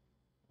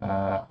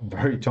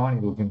 Very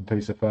tiny looking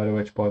piece of photo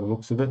etch by the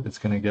looks of it. It's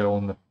going to go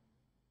on the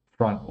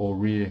front or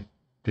rear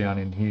down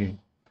in here.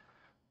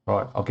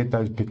 Right, I'll get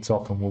those bits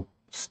off and we'll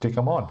stick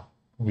them on.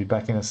 We'll be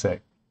back in a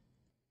sec.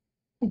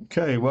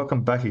 Okay,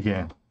 welcome back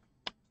again.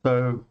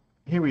 So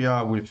here we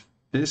are with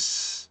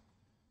this.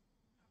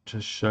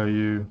 Just show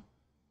you,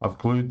 I've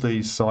glued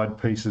these side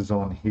pieces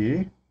on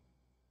here.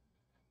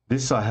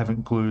 This I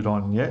haven't glued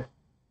on yet.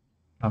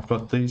 I've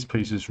got these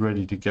pieces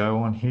ready to go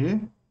on here.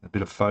 A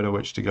bit of photo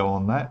etch to go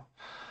on that.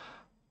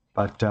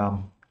 But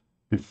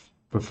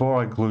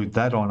before I glued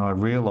that on, I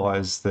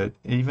realized that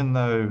even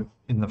though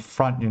in the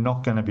front you're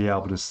not going to be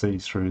able to see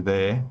through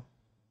there,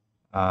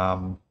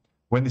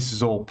 when this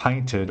is all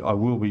painted, I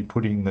will be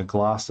putting the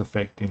glass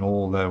effect in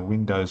all the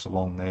windows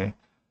along there,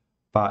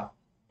 but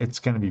it's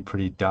going to be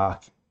pretty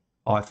dark,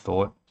 I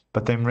thought.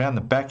 But then around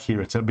the back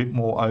here, it's a bit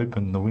more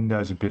open. The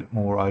window's a bit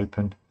more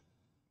open.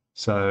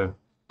 So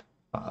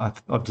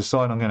I've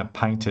decided I'm going to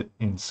paint it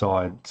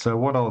inside. So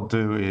what I'll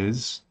do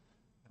is,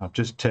 I've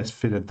just test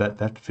fitted that.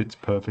 That fits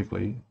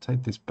perfectly.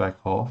 Take this back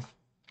off.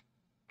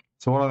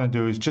 So what I'm going to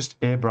do is just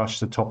airbrush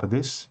the top of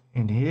this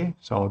in here.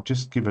 So I'll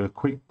just give it a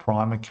quick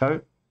primer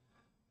coat.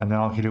 And then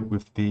I'll hit it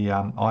with the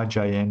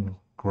IJN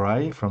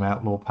grey from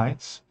Outlaw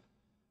Paints.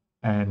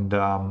 And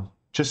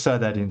just so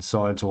that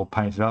inside's all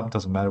painted up.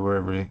 Doesn't matter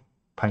wherever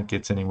paint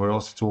gets anywhere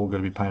else. It's all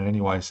going to be painted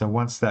anyway. So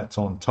once that's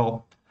on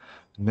top,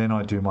 and then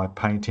I do my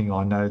painting,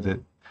 I know that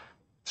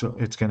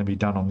it's going to be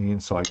done on the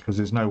inside because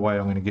there's no way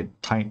I'm going to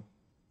get paint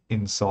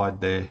inside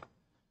there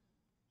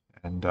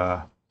and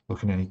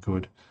looking any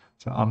good.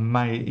 So I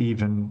may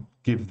even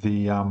give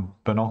the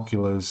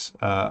binoculars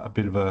a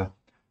bit of a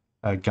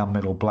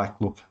gunmetal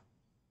black look,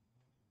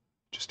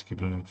 just to give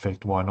it an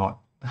effect. Why not?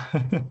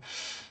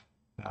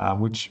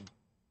 Which,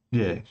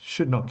 yeah,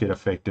 should not get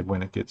affected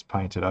when it gets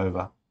painted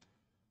over.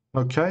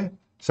 Okay,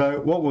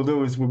 so what we'll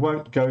do is we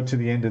won't go to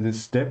the end of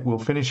this step. We'll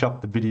finish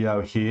up the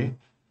video here.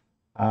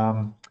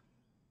 For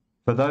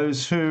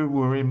those who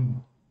were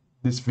in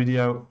this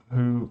video,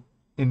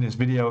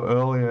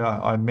 earlier,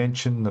 I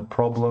mentioned the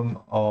problem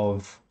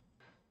of,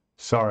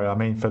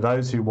 for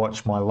those who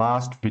watched my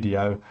last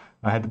video,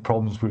 I had the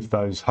problems with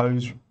those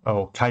hose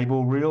or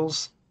cable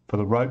reels for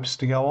the ropes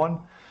to go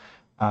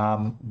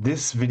on.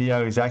 This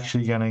video is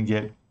actually going to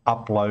get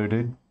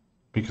uploaded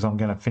because I'm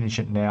going to finish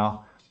it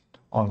now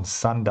on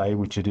Sunday,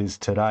 which it is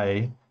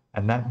today,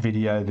 and that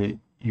video that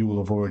you will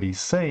have already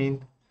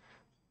seen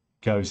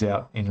goes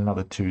out in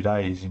another 2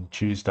 days, in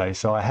Tuesday.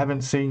 So I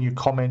haven't seen your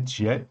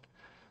comments yet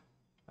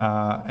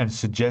and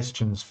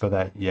suggestions for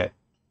that yet.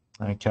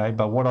 Okay,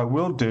 but what I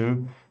will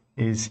do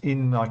is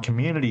in my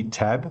community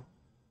tab,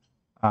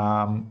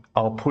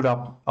 I'll put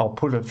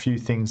a few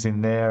things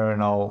in there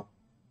and I'll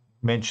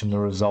mention the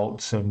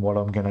results and what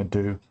I'm going to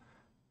do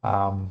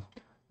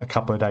a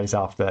couple of days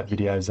after that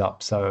video's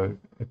up, so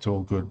it's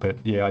all good. But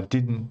yeah, I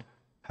didn't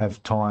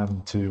have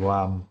time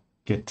to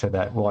get to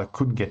that. Well, I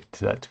couldn't get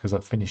to that because I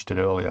finished it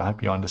earlier. I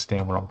hope you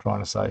understand what I'm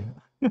trying to say.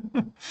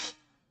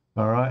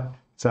 All right,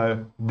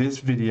 so this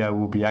video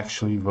will be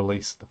actually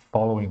released the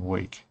following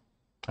week.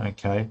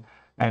 Okay,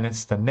 and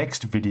it's the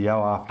next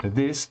video after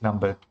this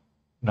this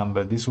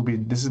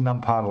is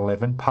number part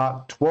 11.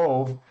 Part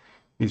 12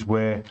 is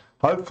where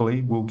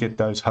hopefully we'll get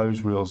those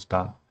hose reels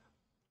done.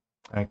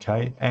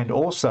 Okay, and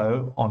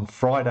also on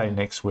Friday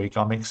next week,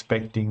 I'm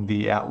expecting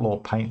the Outlaw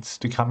Paints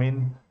to come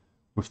in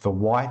with the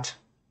white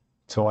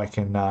so I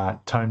can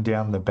tone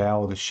down the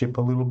bow of the ship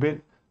a little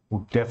bit.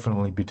 We'll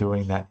definitely be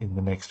doing that in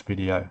the next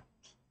video.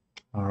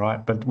 All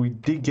right, but we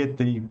did get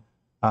the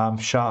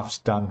shafts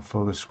done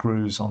for the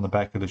screws on the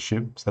back of the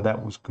ship, so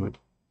that was good,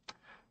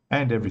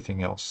 and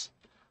everything else.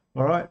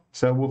 All right,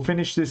 so we'll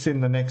finish this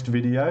in the next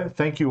video.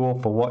 Thank you all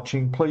for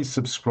watching. Please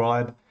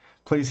subscribe.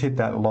 Please hit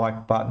that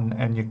like button,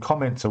 and your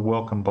comments are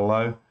welcome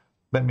below.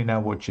 Let me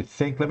know what you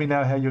think. Let me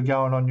know how you're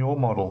going on your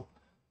model.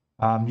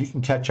 You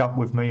can catch up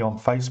with me on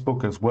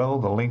Facebook as well.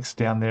 The link's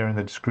down there in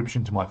the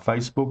description to my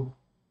Facebook.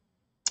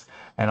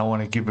 And I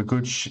want to give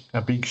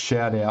a big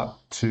shout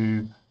out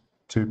to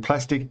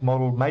Plastic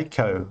Model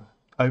Myako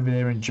over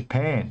there in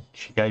Japan.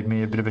 She gave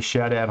me a bit of a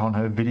shout out on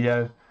her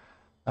video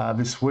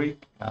this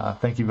week.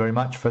 Thank you very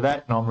much for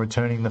that, and I'm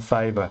returning the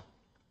favor.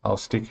 I'll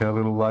stick her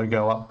little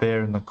logo up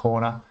there in the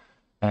corner,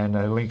 and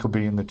a link will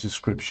be in the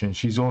description.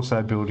 She's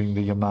also building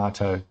the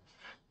Yamato,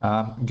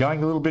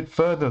 going a little bit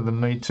further than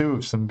me too,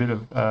 with some bit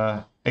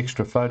of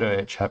extra photo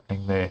etch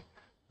happening there.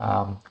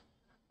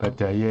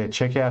 Yeah,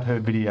 check out her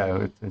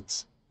video.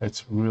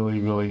 It's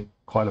really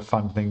quite a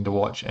fun thing to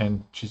watch,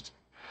 and she's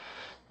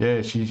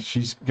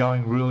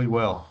going really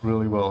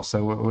well.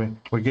 So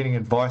we're getting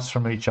advice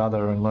from each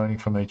other and learning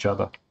from each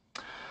other.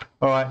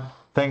 All right,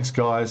 thanks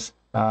guys.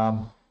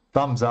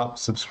 Thumbs up,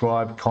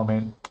 subscribe,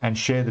 comment, and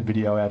share the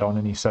video out on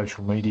any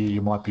social media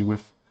you might be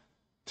with,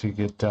 to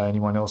get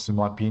anyone else who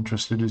might be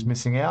interested who's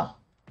missing out.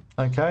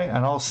 Okay, and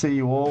I'll see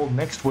you all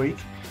next week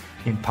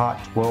in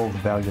part 12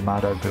 of our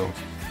Yamato build.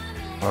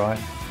 All right,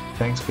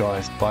 thanks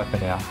guys. Bye for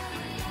now.